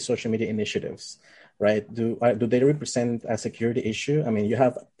these free social media initiatives, right? Do they represent a security issue? I mean, you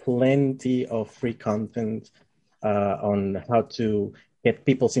have plenty of free content on how to get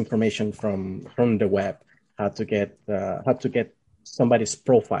people's information from the web, how to get somebody's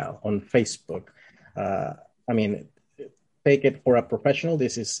profile on Facebook. I mean, take it for a professional,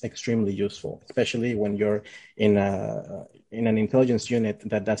 this is extremely useful, especially when you're in an intelligence unit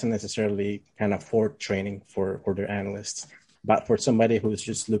that doesn't necessarily can afford training for their analysts. But for somebody who's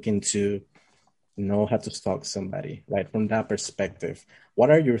just looking to know how to stalk somebody, right? From that perspective,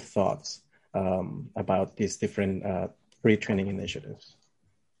 what are your thoughts about these different free training initiatives?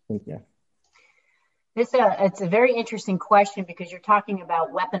 Yeah. It's a very interesting question because you're talking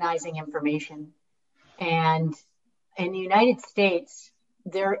about weaponizing information. And in the United States,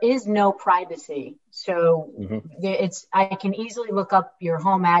 there is no privacy. So I can easily look up your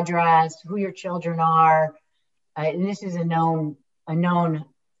home address, who your children are. And this is a known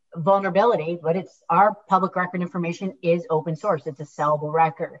vulnerability, but it's our public record information is open source. It's a sellable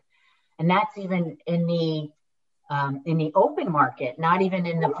record. And that's even in the open market, not even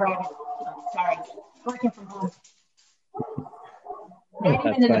in the private, working from home. Not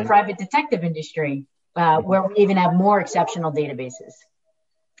even in the private detective industry, where we even have more exceptional databases.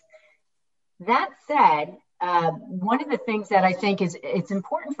 That said, one of the things that I think is it's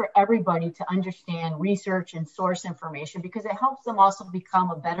important for everybody to understand research and source information because it helps them also become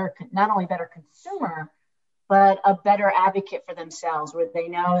a better, not only better consumer, but a better advocate for themselves, where they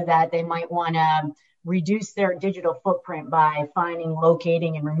know that they might want to reduce their digital footprint by finding,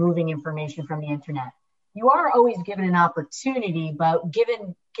 locating, and removing information from the internet. You are always given an opportunity, but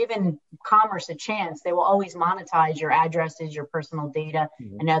given commerce a chance, they will always monetize your addresses, your personal data,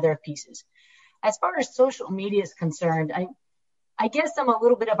 and other pieces. As far as social media is concerned, I guess I'm a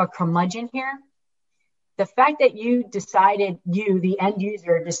little bit of a curmudgeon here. The fact that you, the end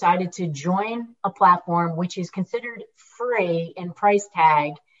user, decided to join a platform which is considered free in price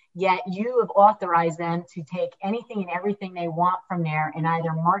tag, yet you have authorized them to take anything and everything they want from there and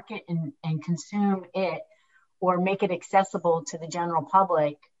either market and consume it or make it accessible to the general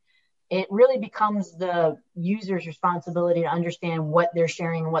public, it really becomes the user's responsibility to understand what they're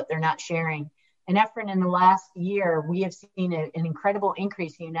sharing and what they're not sharing. And Efren, in the last year, we have seen an incredible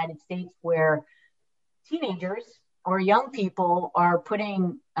increase in the United States where teenagers or young people are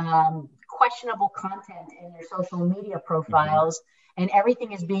putting questionable content in their social media profiles, and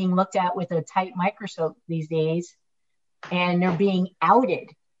everything is being looked at with a tight microscope these days, and they're being outed.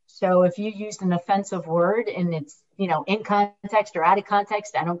 So if you used an offensive word and it's, in context or out of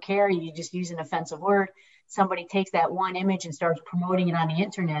context, I don't care, you just use an offensive word, somebody takes that one image and starts promoting it on the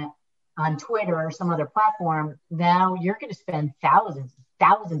internet, on Twitter or some other platform, now you're going to spend thousands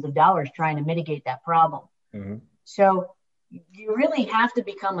of dollars trying to mitigate that problem. So you really have to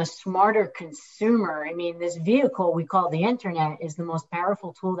become a smarter consumer. I mean, this vehicle we call the internet is the most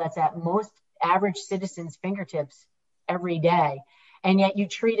powerful tool that's at most average citizens' fingertips every day. And yet you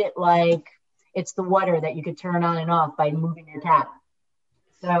treat it like it's the water that you could turn on and off by moving your tap.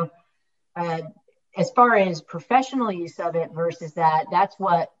 So as far as professional use of it versus that's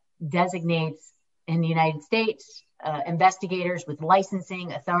what designates in the United States investigators with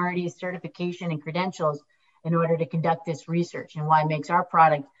licensing, authorities, certification, and credentials in order to conduct this research, and why it makes our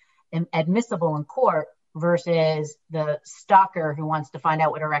product admissible in court versus the stalker who wants to find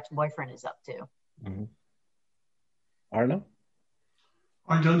out what her ex-boyfriend is up to. Arno?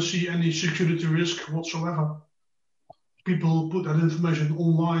 I don't see any security risk whatsoever. People put that information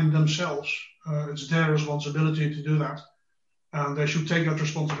online themselves. It's their responsibility to do that, and they should take that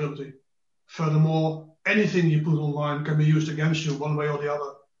responsibility. Furthermore, anything you put online can be used against you one way or the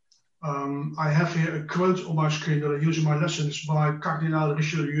other. I have here a quote on my screen that I use in my lessons by Cardinal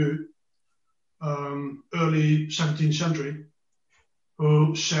Richelieu, early 17th century,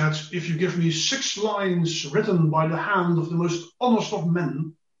 who said, if you give me 6 lines written by the hand of the most honest of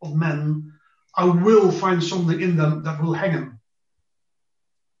men, of men, I will find something in them that will hang him.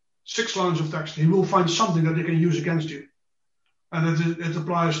 6 lines of text, he will find something that he can use against you. And it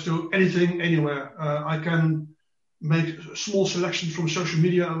applies to anything, anywhere. I can make small selections from social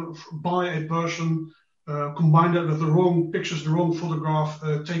media by a person, combine that with the wrong pictures, the wrong photograph,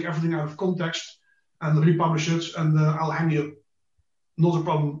 take everything out of context and republish it, and I'll hang you. Not a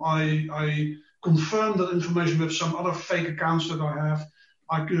problem. I confirm that information with some other fake accounts that I have.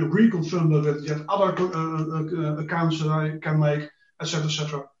 I can reconfirm that with yet other accounts that I can make, etc.,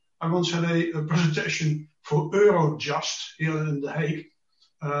 etc. I once had a presentation for Eurojust here in The Hague.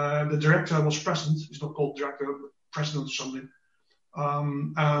 The director was present. He's not called director, but president or something.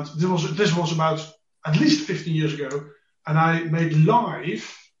 And this was about at least 15 years ago. And I made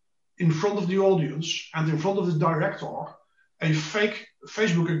live in front of the audience and in front of the director a fake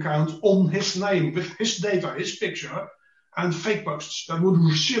Facebook account on his name with his data, his picture, and fake posts that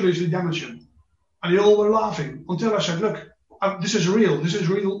would seriously damage him. And they all were laughing until I said, look, this is real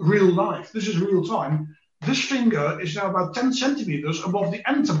life, this is real time. This finger is now about 10 centimeters above the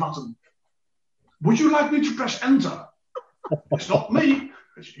enter button. Would you like me to press enter? It's not me,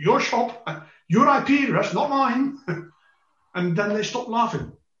 it's your shop, your IP address, not mine. And then they stopped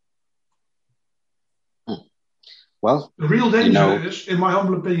laughing. Well, the real danger is, in my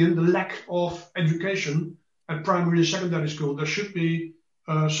humble opinion, the lack of education at primary and secondary school. There should be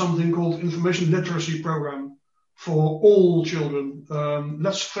something called information literacy program for all children.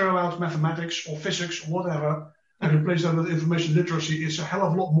 Let's throw out mathematics or physics or whatever and replace that with information literacy. It's a hell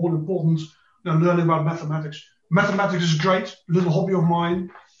of a lot more important than learning about mathematics. Mathematics is great, a little hobby of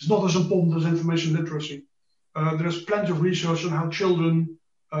mine. It's not as important as information literacy. There's plenty of research on how children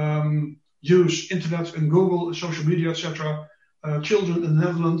use internet and Google and social media, etc. Children in the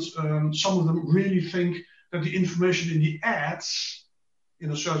Netherlands, some of them really think that the information in the ads in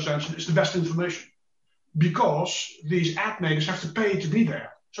a search engine is the best information because these ad makers have to pay to be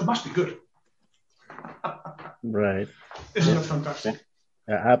there. So it must be good. Right. Isn't that fantastic?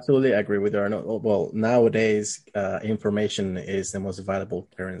 I absolutely agree with you. Well, nowadays, information is the most valuable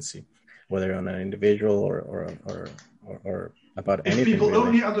currency, whether on an individual or about anything. If people really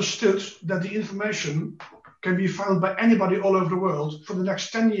only understood that the information can be found by anybody all over the world for the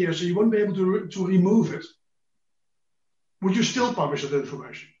next 10 years, so you won't be able to remove it, would you still publish that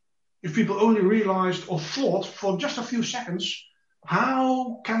information? If people only realized or thought for just a few seconds,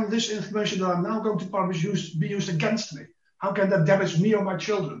 how can this information that I'm now going to publish be used against me? How can that damage me or my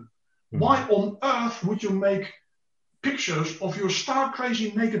children? Mm-hmm. Why on earth would you make pictures of your stark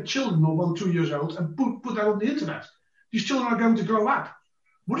crazy naked children of 1, 2 years old and put that on the internet? These children are going to grow up.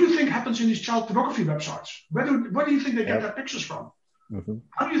 What do you think happens in these child pornography websites? Where do you think they get their pictures from? Mm-hmm.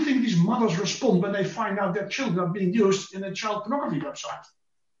 How do you think these mothers respond when they find out their children are being used in a child pornography website?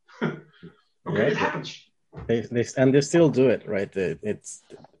 It happens. They still do it, right?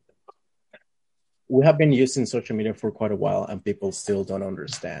 We have been using social media for quite a while, and people still don't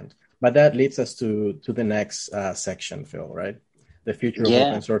understand. But that leads us to the next section, Phil, right? The future of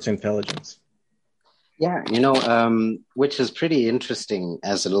open source intelligence. Yeah, which is pretty interesting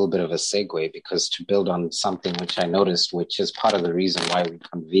as a little bit of a segue, because to build on something which I noticed, which is part of the reason why we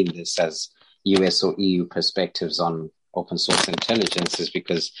convene this as US or EU perspectives on open source intelligence, is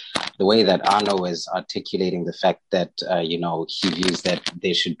because the way that Arno is articulating the fact that, he views that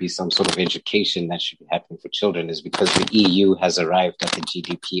there should be some sort of education that should be happening for children is because the EU has arrived at the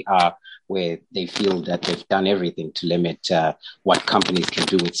GDPR, where they feel that they've done everything to limit what companies can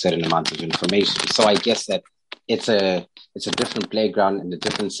do with certain amounts of information. So I guess that it's a different playground and a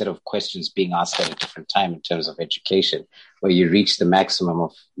different set of questions being asked at a different time in terms of education, where you reach the maximum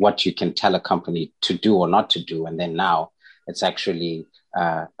of what you can tell a company to do or not to do. And then now it's actually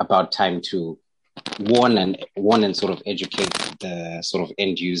about time to warn and sort of educate the sort of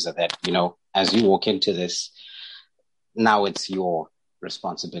end user that, as you walk into this, now it's your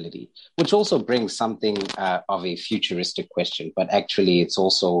responsibility, which also brings something of a futuristic question, but actually it's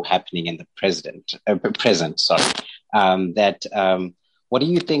also happening in the present. What do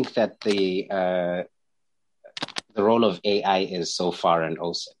you think that the role of AI is so far in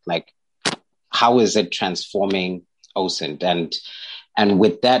OSINT? Like, how is it transforming OSINT? And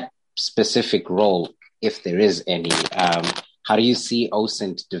with that specific role, if there is any, how do you see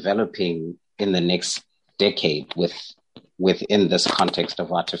OSINT developing in the next decade within this context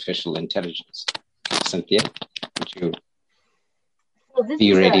of artificial intelligence? Cynthia, would you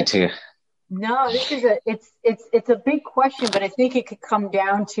be ready to? No, it's a big question, but I think it could come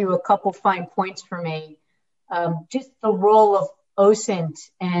down to a couple fine points for me. Just the role of OSINT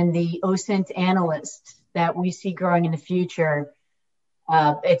and the OSINT analyst that we see growing in the future.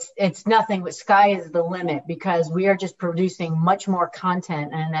 it's nothing but sky is the limit, because we are just producing much more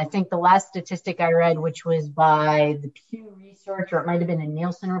content. And I think the last statistic I read, which was by the Pew Research, or it might have been a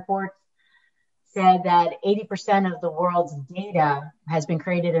Nielsen report, said that 80% of the world's data has been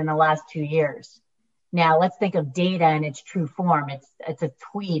created in the last 2 years. Now, let's think of data in its true form. It's a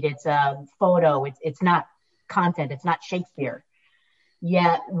tweet, it's a photo, it's not content, it's not Shakespeare.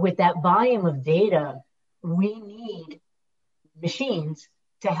 Yet with that volume of data, we need machines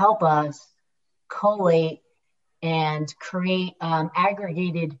to help us collate and create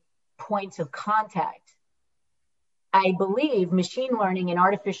aggregated points of contact. I believe machine learning and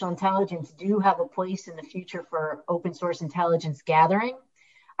artificial intelligence do have a place in the future for open source intelligence gathering.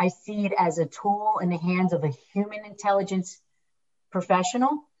 I see it as a tool in the hands of a human intelligence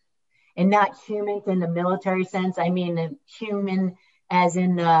professional, and not humans in the military sense. I mean the human as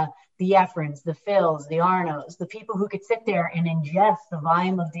in the Efrons, the Phils, the Arnos, the people who could sit there and ingest the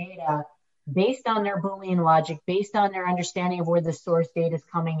volume of data based on their Boolean logic, based on their understanding of where the source data is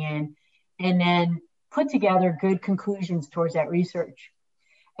coming in, and then put together good conclusions towards that research.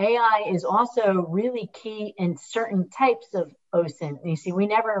 AI is also really key in certain types of OSINT. You see, we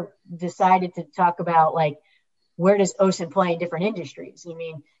never decided to talk about like, where does OSINT play in different industries? I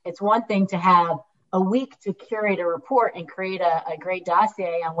mean, it's one thing to have a week to curate a report and create a great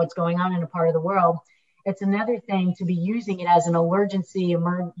dossier on what's going on in a part of the world. It's another thing to be using it as an emergency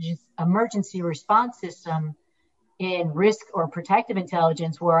response system in risk or protective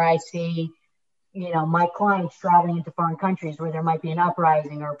intelligence, where I see, my clients traveling into foreign countries where there might be an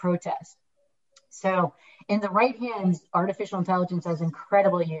uprising or a protest. So in the right hands, artificial intelligence has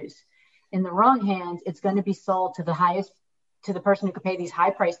incredible use. In the wrong hands, it's going to be sold to the person who could pay these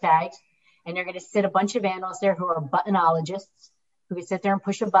high price tags. And they're going to sit a bunch of analysts there who are buttonologists, who can sit there and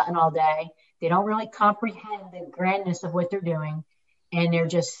push a button all day. They don't really comprehend the grandness of what they're doing. And they're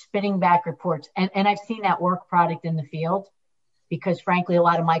just spitting back reports. And I've seen that work product in the field, because frankly, a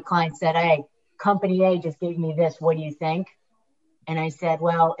lot of my clients said, hey, company A just gave me this. What do you think? And I said,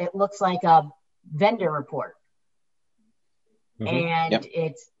 well, it looks like a vendor report. And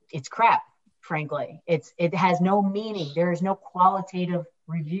it's crap, frankly. It has no meaning. There is no qualitative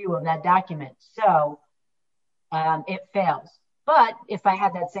review of that document. So it fails. But if I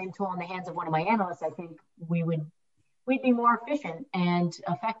had that same tool in the hands of one of my analysts, I think we'd be more efficient and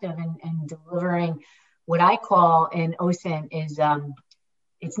effective in delivering what I call in OSINT is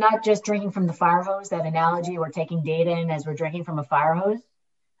it's not just drinking from the fire hose, that analogy, we're taking data in as we're drinking from a fire hose.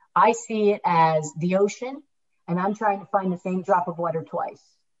 I see it as the ocean, and I'm trying to find the same drop of water twice.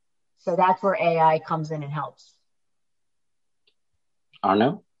 So that's where AI comes in and helps.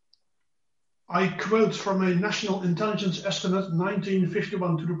 Arno? I quote from a National Intelligence Estimate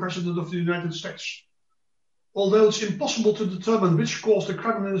 1951 to the President of the United States. Although it's impossible to determine which course the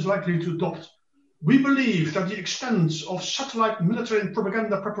Kremlin is likely to adopt, we believe that the extent of satellite military and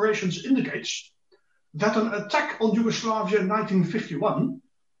propaganda preparations indicates that an attack on Yugoslavia in 1951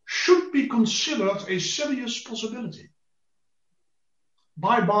 should be considered a serious possibility.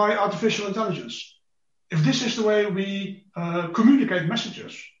 Bye-bye artificial intelligence. If this is the way we communicate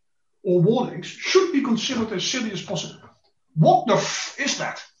messages or warnings, should be considered a serious possibility. What the is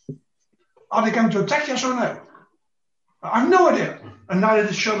that? Are they going to attack, yes or no? I have no idea. And neither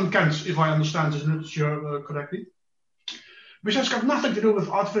did Sheldon Kent, if I understand his literature correctly. Which has got nothing to do with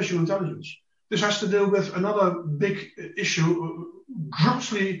artificial intelligence. This has to do with another big issue,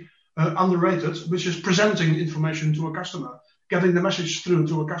 grossly underrated, which is presenting information to a customer, getting the message through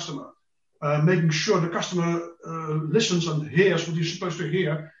to a customer, making sure the customer listens and hears what he's supposed to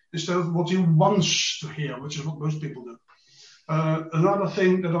hear instead of what he wants to hear, which is what most people do. Another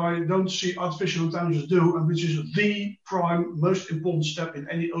thing that I don't see artificial intelligence do, and which is the prime, most important step in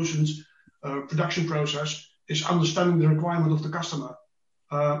any OSINT production process, is understanding the requirement of the customer.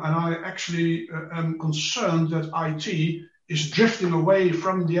 And I actually am concerned that IT is drifting away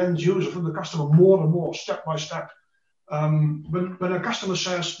from the end user, from the customer, more and more, step by step. When a customer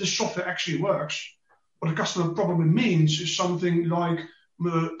says this software actually works, what the customer probably means is something like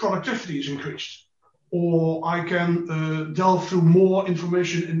productivity is increased, or I can delve through more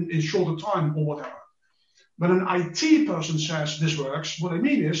information in shorter time, or whatever. When an IT person says this works, what I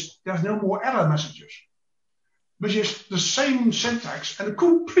mean is there's no more error messages, which is the same syntax and a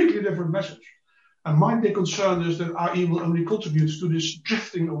completely different message. And my big concern is that AI will only contribute to this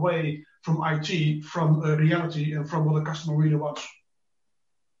drifting away from IT, from reality, and from what the customer really wants.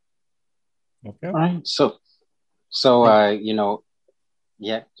 Okay. All right. So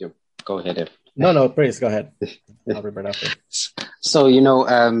yeah, go ahead. No, please go ahead. I'll revert after. So,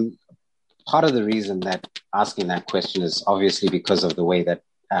 part of the reason that asking that question is obviously because of the way that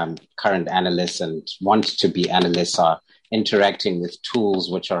current analysts and want to be analysts are interacting with tools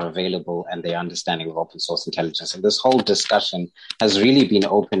which are available and their understanding of open source intelligence. And this whole discussion has really been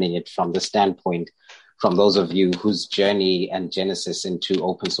opening it from the standpoint from those of you whose journey and genesis into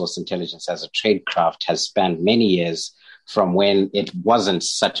open source intelligence as a tradecraft has spanned many years, from when it wasn't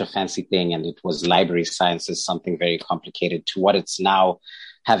such a fancy thing and it was library sciences, something very complicated, to what it's now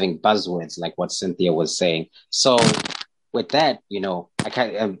having buzzwords like what Cynthia was saying. So with that,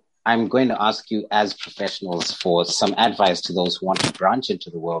 I'm going to ask you as professionals for some advice to those who want to branch into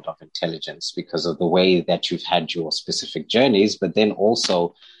the world of intelligence because of the way that you've had your specific journeys, but then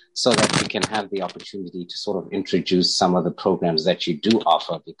also so that you can have the opportunity to sort of introduce some of the programs that you do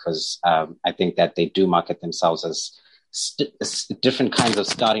offer, because I think that they do market themselves as different kinds of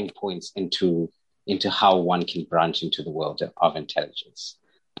starting points into how one can branch into the world of intelligence.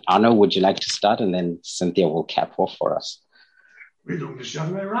 Arno, would you like to start? And then Cynthia will cap off for us. We're doing this the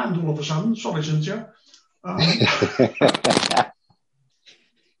other way around all of a sudden. Sorry, Cynthia.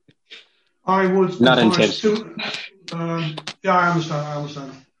 I would not intentional. Yeah, I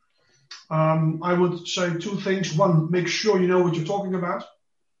understand. I would say two things. One, make sure you know what you're talking about.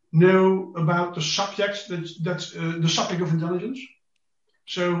 Know about the subject that's the subject of intelligence.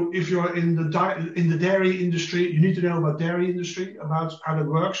 So if you're in the dairy industry, you need to know about dairy industry, about how that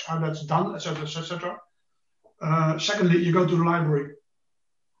works, how that's done, etc., etc. Secondly, you go to the library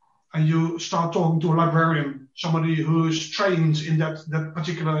and you start talking to a librarian, somebody who is trained in that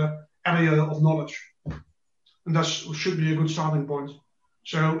particular area of knowledge, and that should be a good starting point.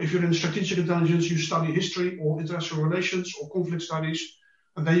 So if you're in strategic intelligence, you study history or international relations or conflict studies.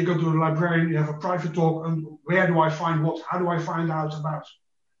 And then you go to a librarian, you have a private talk, and where do I find what? How do I find out about?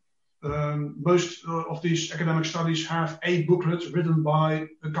 Most of these academic studies have a booklet written by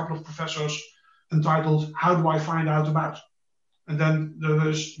a couple of professors entitled, How Do I Find Out About? And then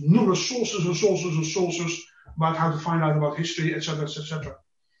there's numerous sources and sources and sources about how to find out about history, etc., etc.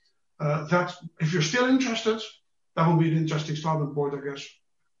 That, if you're still interested, that will be an interesting starting point, I guess.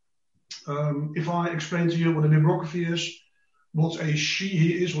 If I explain to you what a bibliography is, what a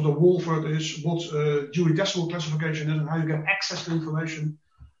Sheehy is, what a Wolfert is, what a Dewey Decimal Classification is, and how you get access to information.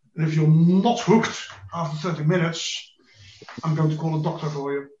 And if you're not hooked after 30 minutes, I'm going to call a doctor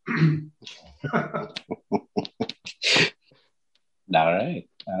for you. All right.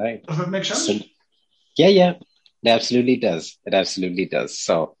 Does that make sense? So, yeah. It absolutely does.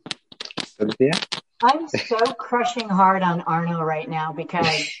 So, Cynthia? I'm so crushing hard on Arno right now because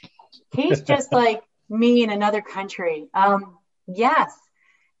he's just like me in another country. Yes.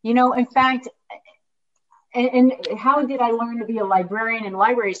 In fact, and how did I learn to be a librarian in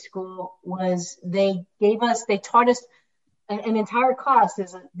library school was they taught us an entire class.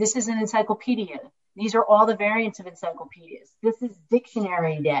 This is an encyclopedia. These are all the variants of encyclopedias. This is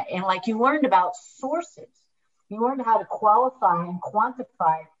dictionary day. And like you learned about sources. You learned how to qualify and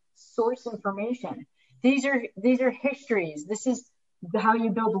quantify source information. These are histories. This is how you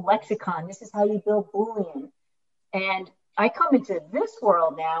build a lexicon. This is how you build Boolean. And I come into this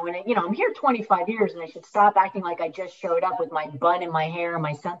world now, and I'm here 25 years, and I should stop acting like I just showed up with my bun in my hair and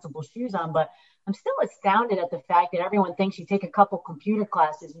my sensible shoes on. But I'm still astounded at the fact that everyone thinks you take a couple computer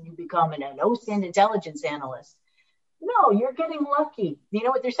classes and you become an OSINT intelligence analyst. No, you're getting lucky.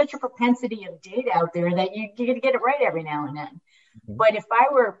 There's such a propensity of data out there that you get to get it right every now and then. Mm-hmm. But if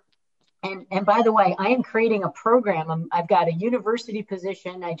I were, and by the way, I am creating a program. I've got a university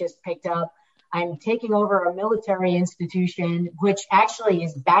position I just picked up. I'm taking over a military institution, which actually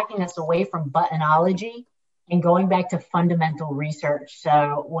is backing us away from buttonology and going back to fundamental research.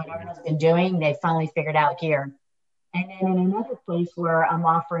 So what Arno's been doing, they finally figured out here. And then in another place where I'm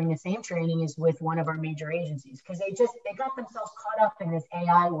offering the same training is with one of our major agencies, because they got themselves caught up in this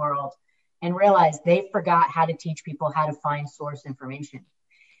AI world and realized they forgot how to teach people how to find source information.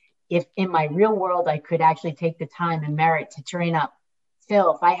 If in my real world, I could actually take the time and merit to train up.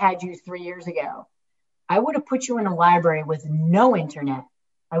 Phil, if I had you 3 years ago, I would have put you in a library with no internet.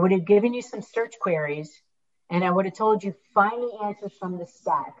 I would have given you some search queries, and I would have told you, find the answers from the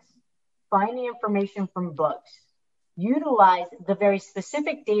stacks, find the information from books, utilize the very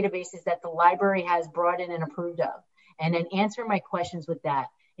specific databases that the library has brought in and approved of, and then answer my questions with that.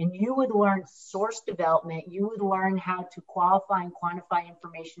 And you would learn source development. You would learn how to qualify and quantify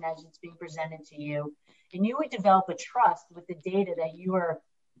information as it's being presented to you. And you would develop a trust with the data that you are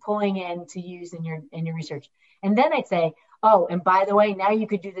pulling in to use in your research. And then I'd say, oh, and by the way, now you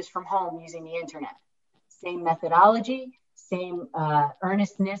could do this from home using the internet. Same methodology, same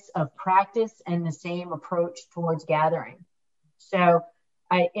earnestness of practice, and the same approach towards gathering. So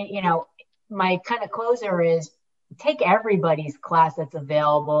my kind of closer is take everybody's class that's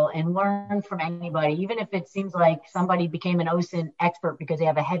available and learn from anybody, even if it seems like somebody became an OSINT expert because they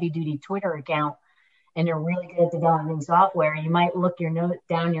have a heavy duty Twitter account and they're really good at developing software. You might look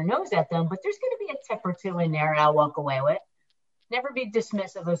down your nose at them, but there's going to be a tip or two in there I'll walk away with. Never be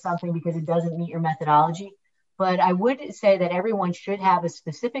dismissive of something because it doesn't meet your methodology. But I would say that everyone should have a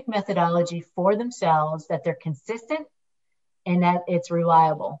specific methodology for themselves, that they're consistent and that it's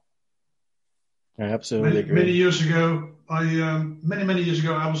reliable. I absolutely agree. Many years ago, many years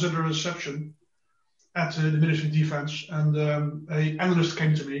ago, I was at a reception at the Ministry of Defense, and an analyst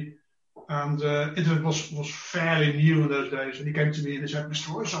came to me, and internet was fairly new in those days, and he came to me and he said,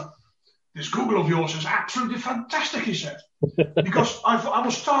 "Mr. Roycer, this Google of yours is absolutely fantastic," he said, because I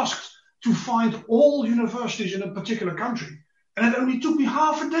was tasked to find all universities in a particular country, and it only took me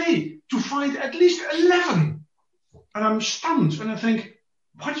half a day to find at least 11. And I'm stunned, and I think,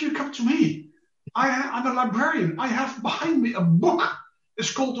 why do you come to me? I'm a librarian. I have behind me a book.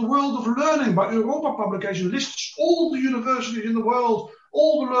 It's called The World of Learning by Europa Publication. It lists all the universities in the world,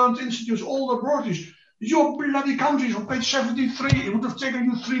 all the learned institutes, all the laboratories. Your bloody countries on page 73. It would have taken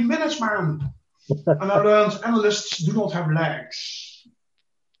you 3 minutes, man. And I learned analysts do not have legs.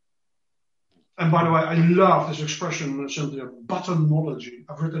 And by the way, I love this expression, Cynthia, buttonology.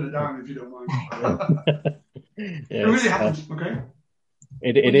 I've written it down if you don't mind. Yes, it really happened, okay?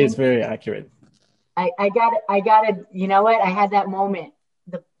 It is very accurate. I got it. You know what? I had that moment.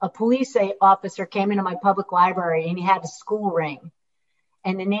 A police officer came into my public library and he had a school ring.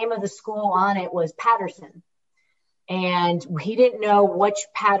 And the name of the school on it was Patterson. And he didn't know which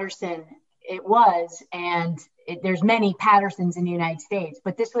Patterson it was. And there's many Pattersons in the United States.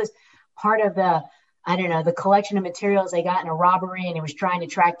 But this was part of the collection of materials they got in a robbery. And he was trying to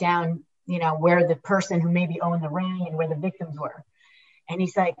track down, where the person who maybe owned the ring and where the victims were. And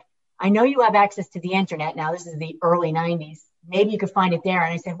he's like, "I know you have access to the internet now. This is the early 90s. Maybe you could find it there."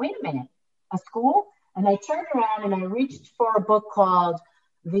 And I said, "Wait a minute, a school?" And I turned around and I reached for a book called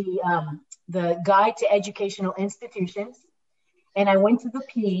the Guide to Educational Institutions. And I went to the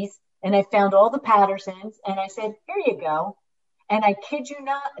P's and I found all the Pattersons and I said, "Here you go." And I kid you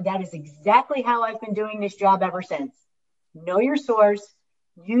not, that is exactly how I've been doing this job ever since. Know your source,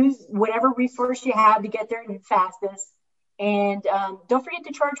 use whatever resource you have to get there fastest. And don't forget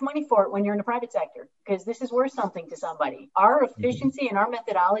to charge money for it when you're in the private sector, because this is worth something to somebody. Our efficiency and our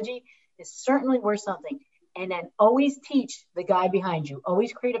methodology is certainly worth something. And then always teach the guy behind you.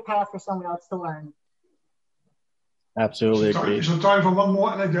 Always create a path for someone else to learn. Absolutely agree. Is there time for one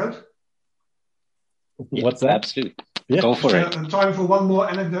more anecdote? What's that? Absolutely. Yeah. Go for it. Time for one more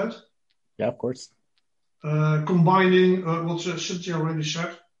anecdote? Yeah, of course. Combining what Cynthia already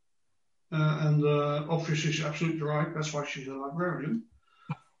said. And obviously she's absolutely right. That's why she's a librarian.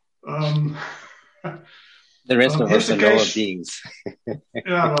 The rest of us are lower beings.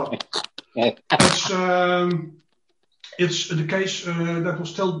 Yeah, well, it's the case that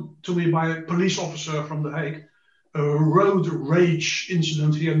was told to me by a police officer from The Hague. A road rage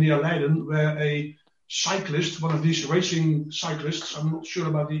incident here near Leiden, where a cyclist, one of these racing cyclists, I'm not sure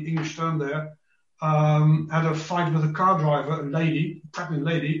about the English term there, had a fight with a car driver, a pregnant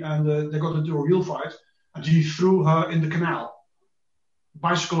lady, and they got into a real fight, and he threw her in the canal.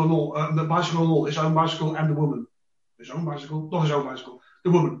 Bicycle and all, his own bicycle and the woman. His own bicycle? Not his own bicycle,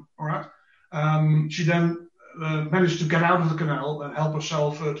 the woman, all right? She then managed to get out of the canal and help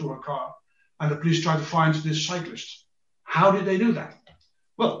herself to her car, and the police tried to find this cyclist. How did they do that?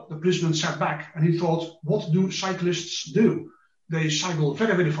 Well, the policeman sat back and he thought, what do cyclists do? They cycle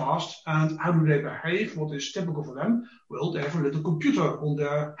very, very fast. And how do they behave? What is typical for them? Well, they have a little computer on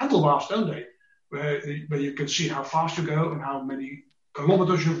their handlebars, don't they? Where you can see how fast you go and how many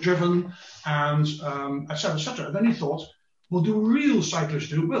kilometers you've driven, and et cetera, et cetera. And then he thought, what do real cyclists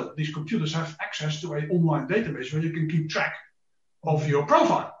do? Well, these computers have access to an online database where you can keep track of your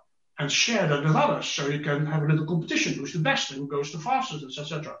profile and share that with others. So you can have a little competition, who's the best and who goes the fastest,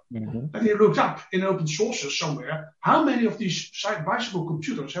 etc. Mm-hmm. And he looked up in open sources somewhere, how many of these bicycle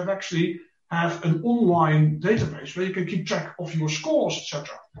computers have an online database where you can keep track of your scores,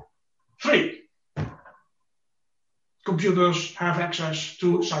 etc. 3 computers have access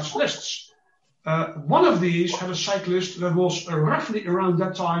to such lists. One of these had a cyclist that was roughly around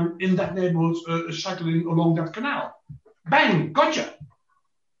that time in that neighborhood cycling along that canal. Bang, gotcha.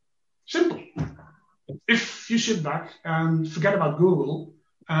 Simple. If you sit back and forget about Google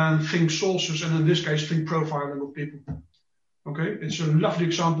and think sources, and in this case, think profiling of people. Okay, it's a lovely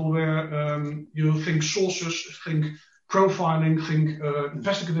example where you think sources, think profiling, think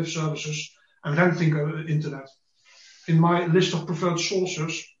investigative services, and then think internet. In my list of preferred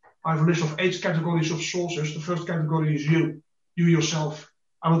sources, I have a list of 8 categories of sources. The first category is you yourself.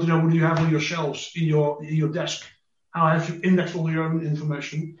 I want to know what you have on your shelves, in your desk. How have you indexed all your own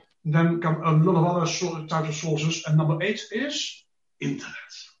information? And then come a lot of other types of sources. And number 8 is internet.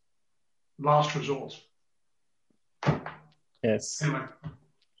 Last resort. Yes. Anyway.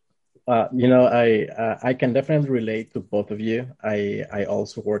 I can definitely relate to both of you. I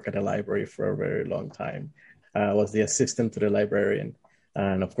also work at a library for a very long time. I was the assistant to the librarian.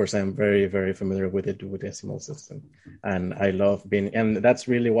 And of course, I'm very, very familiar with the duodecimal system. And I love and that's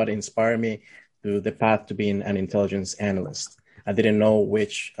really what inspired me to the path to being an intelligence analyst. I didn't know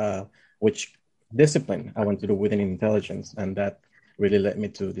which discipline I want to do within intelligence. And that really led me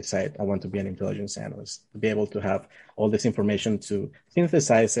to decide I want to be an intelligence analyst, to be able to have all this information to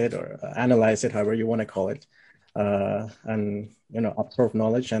synthesize it or analyze it, however you want to call it, and absorb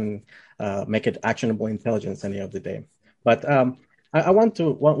knowledge and make it actionable intelligence any of the day. But I want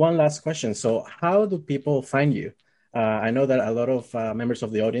to one last question. So how do people find you? I know that a lot of members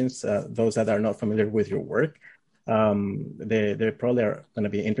of the audience, those that are not familiar with your work, they probably are going to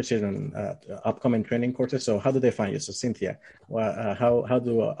be interested in upcoming training courses. So how do they find you? So Cynthia, how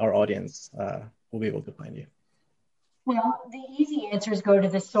do our audience will be able to find you? Well, the easy answer is go to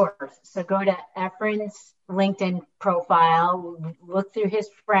the source. So go to Efren's LinkedIn profile, look through his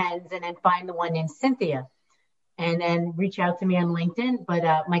friends, and then find the one named Cynthia. And then reach out to me on LinkedIn.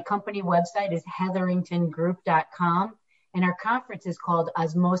 But my company website is hetheringtongroup.com. And our conference is called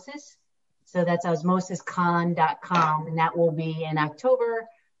Osmosis. So that's osmosiscon.com. And that will be in October,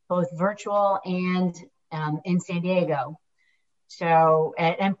 both virtual and in San Diego. So,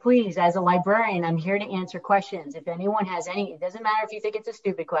 and please, as a librarian, I'm here to answer questions. If anyone has any, it doesn't matter if you think it's a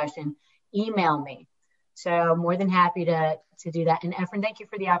stupid question, email me. So I'm more than happy to do that. And Efren, thank you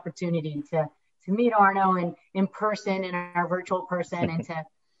for the opportunity to meet Arno in person and our virtual person, and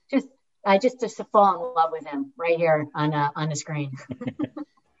to fall in love with him right here on the screen.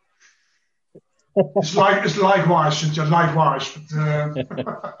 It's likewise, it's just likewise.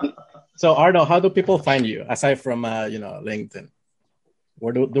 But, So Arno, how do people find you aside from LinkedIn?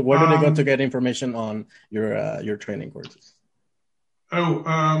 Where do they go to get information on your training courses?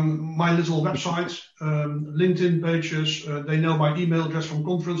 My little website, LinkedIn pages. They know my email address from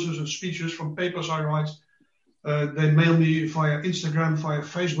conferences and speeches, from papers I write. They mail me via Instagram, via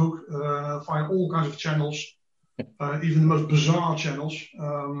Facebook, via all kinds of channels, even the most bizarre channels.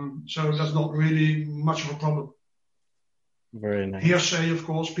 So that's not really much of a problem. Very nice. Hearsay, of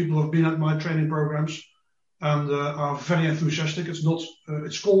course. People have been at my training programs and are very enthusiastic. It's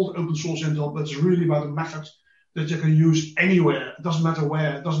called open source intel, but it's really about a method that you can use anywhere. It doesn't matter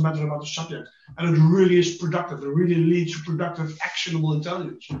where. It doesn't matter about the subject. And it really is productive. It really leads to productive, actionable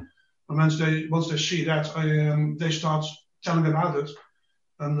intelligence. And once they see that, they start telling about it.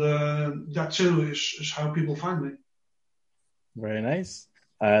 And that too is how people find me. Very nice.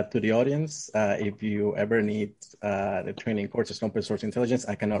 To the audience, if you ever need the training courses on open source intelligence,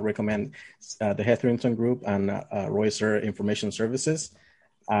 I cannot recommend the Hetherington Group and Reuther Information Services.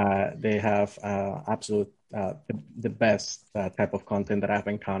 They have the best type of content that I've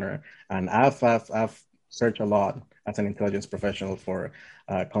encountered, and I've searched a lot as an intelligence professional for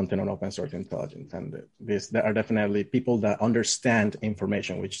content on open source intelligence, and there are definitely people that understand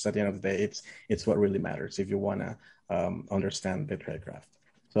information, which is at the end of the day, it's what really matters if you want to understand the tradecraft.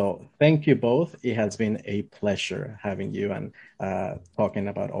 So thank you both. It has been a pleasure having you and talking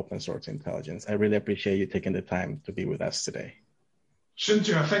about open source intelligence. I really appreciate you taking the time to be with us today.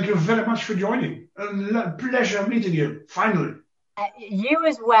 Cynthia, thank you very much for joining. A pleasure meeting you, finally. You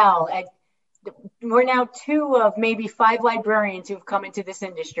as well. We're now 2 of maybe 5 librarians who've come into this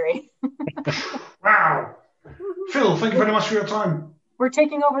industry. Wow. Phil, thank you very much for your time. We're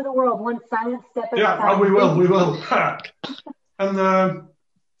taking over the world, one silent step at a time. Yeah, we will. And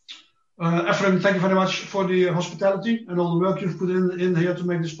Efren, thank you very much for the hospitality and all the work you've put in here to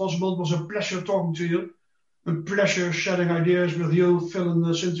make this possible. It was a pleasure talking to you. A pleasure sharing ideas with you, Phil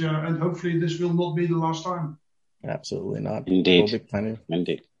and Cynthia, and hopefully this will not be the last time. Absolutely not. Indeed.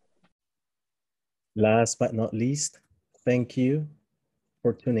 Indeed. Last but not least, thank you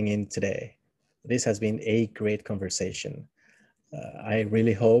for tuning in today. This has been a great conversation. I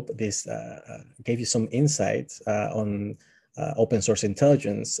really hope this gave you some insights on open source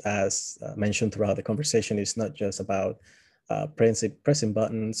intelligence. As mentioned throughout the conversation, it's not just about pressing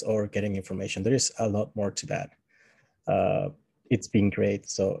buttons or getting information. There is a lot more to that. It's been great.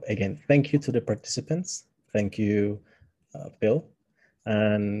 So again, thank you to the participants. Thank you, Phil.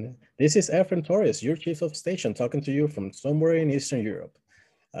 And this is Efren Torres, your Chief of Station, talking to you from somewhere in Eastern Europe.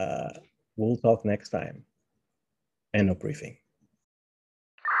 We'll talk next time. End of briefing.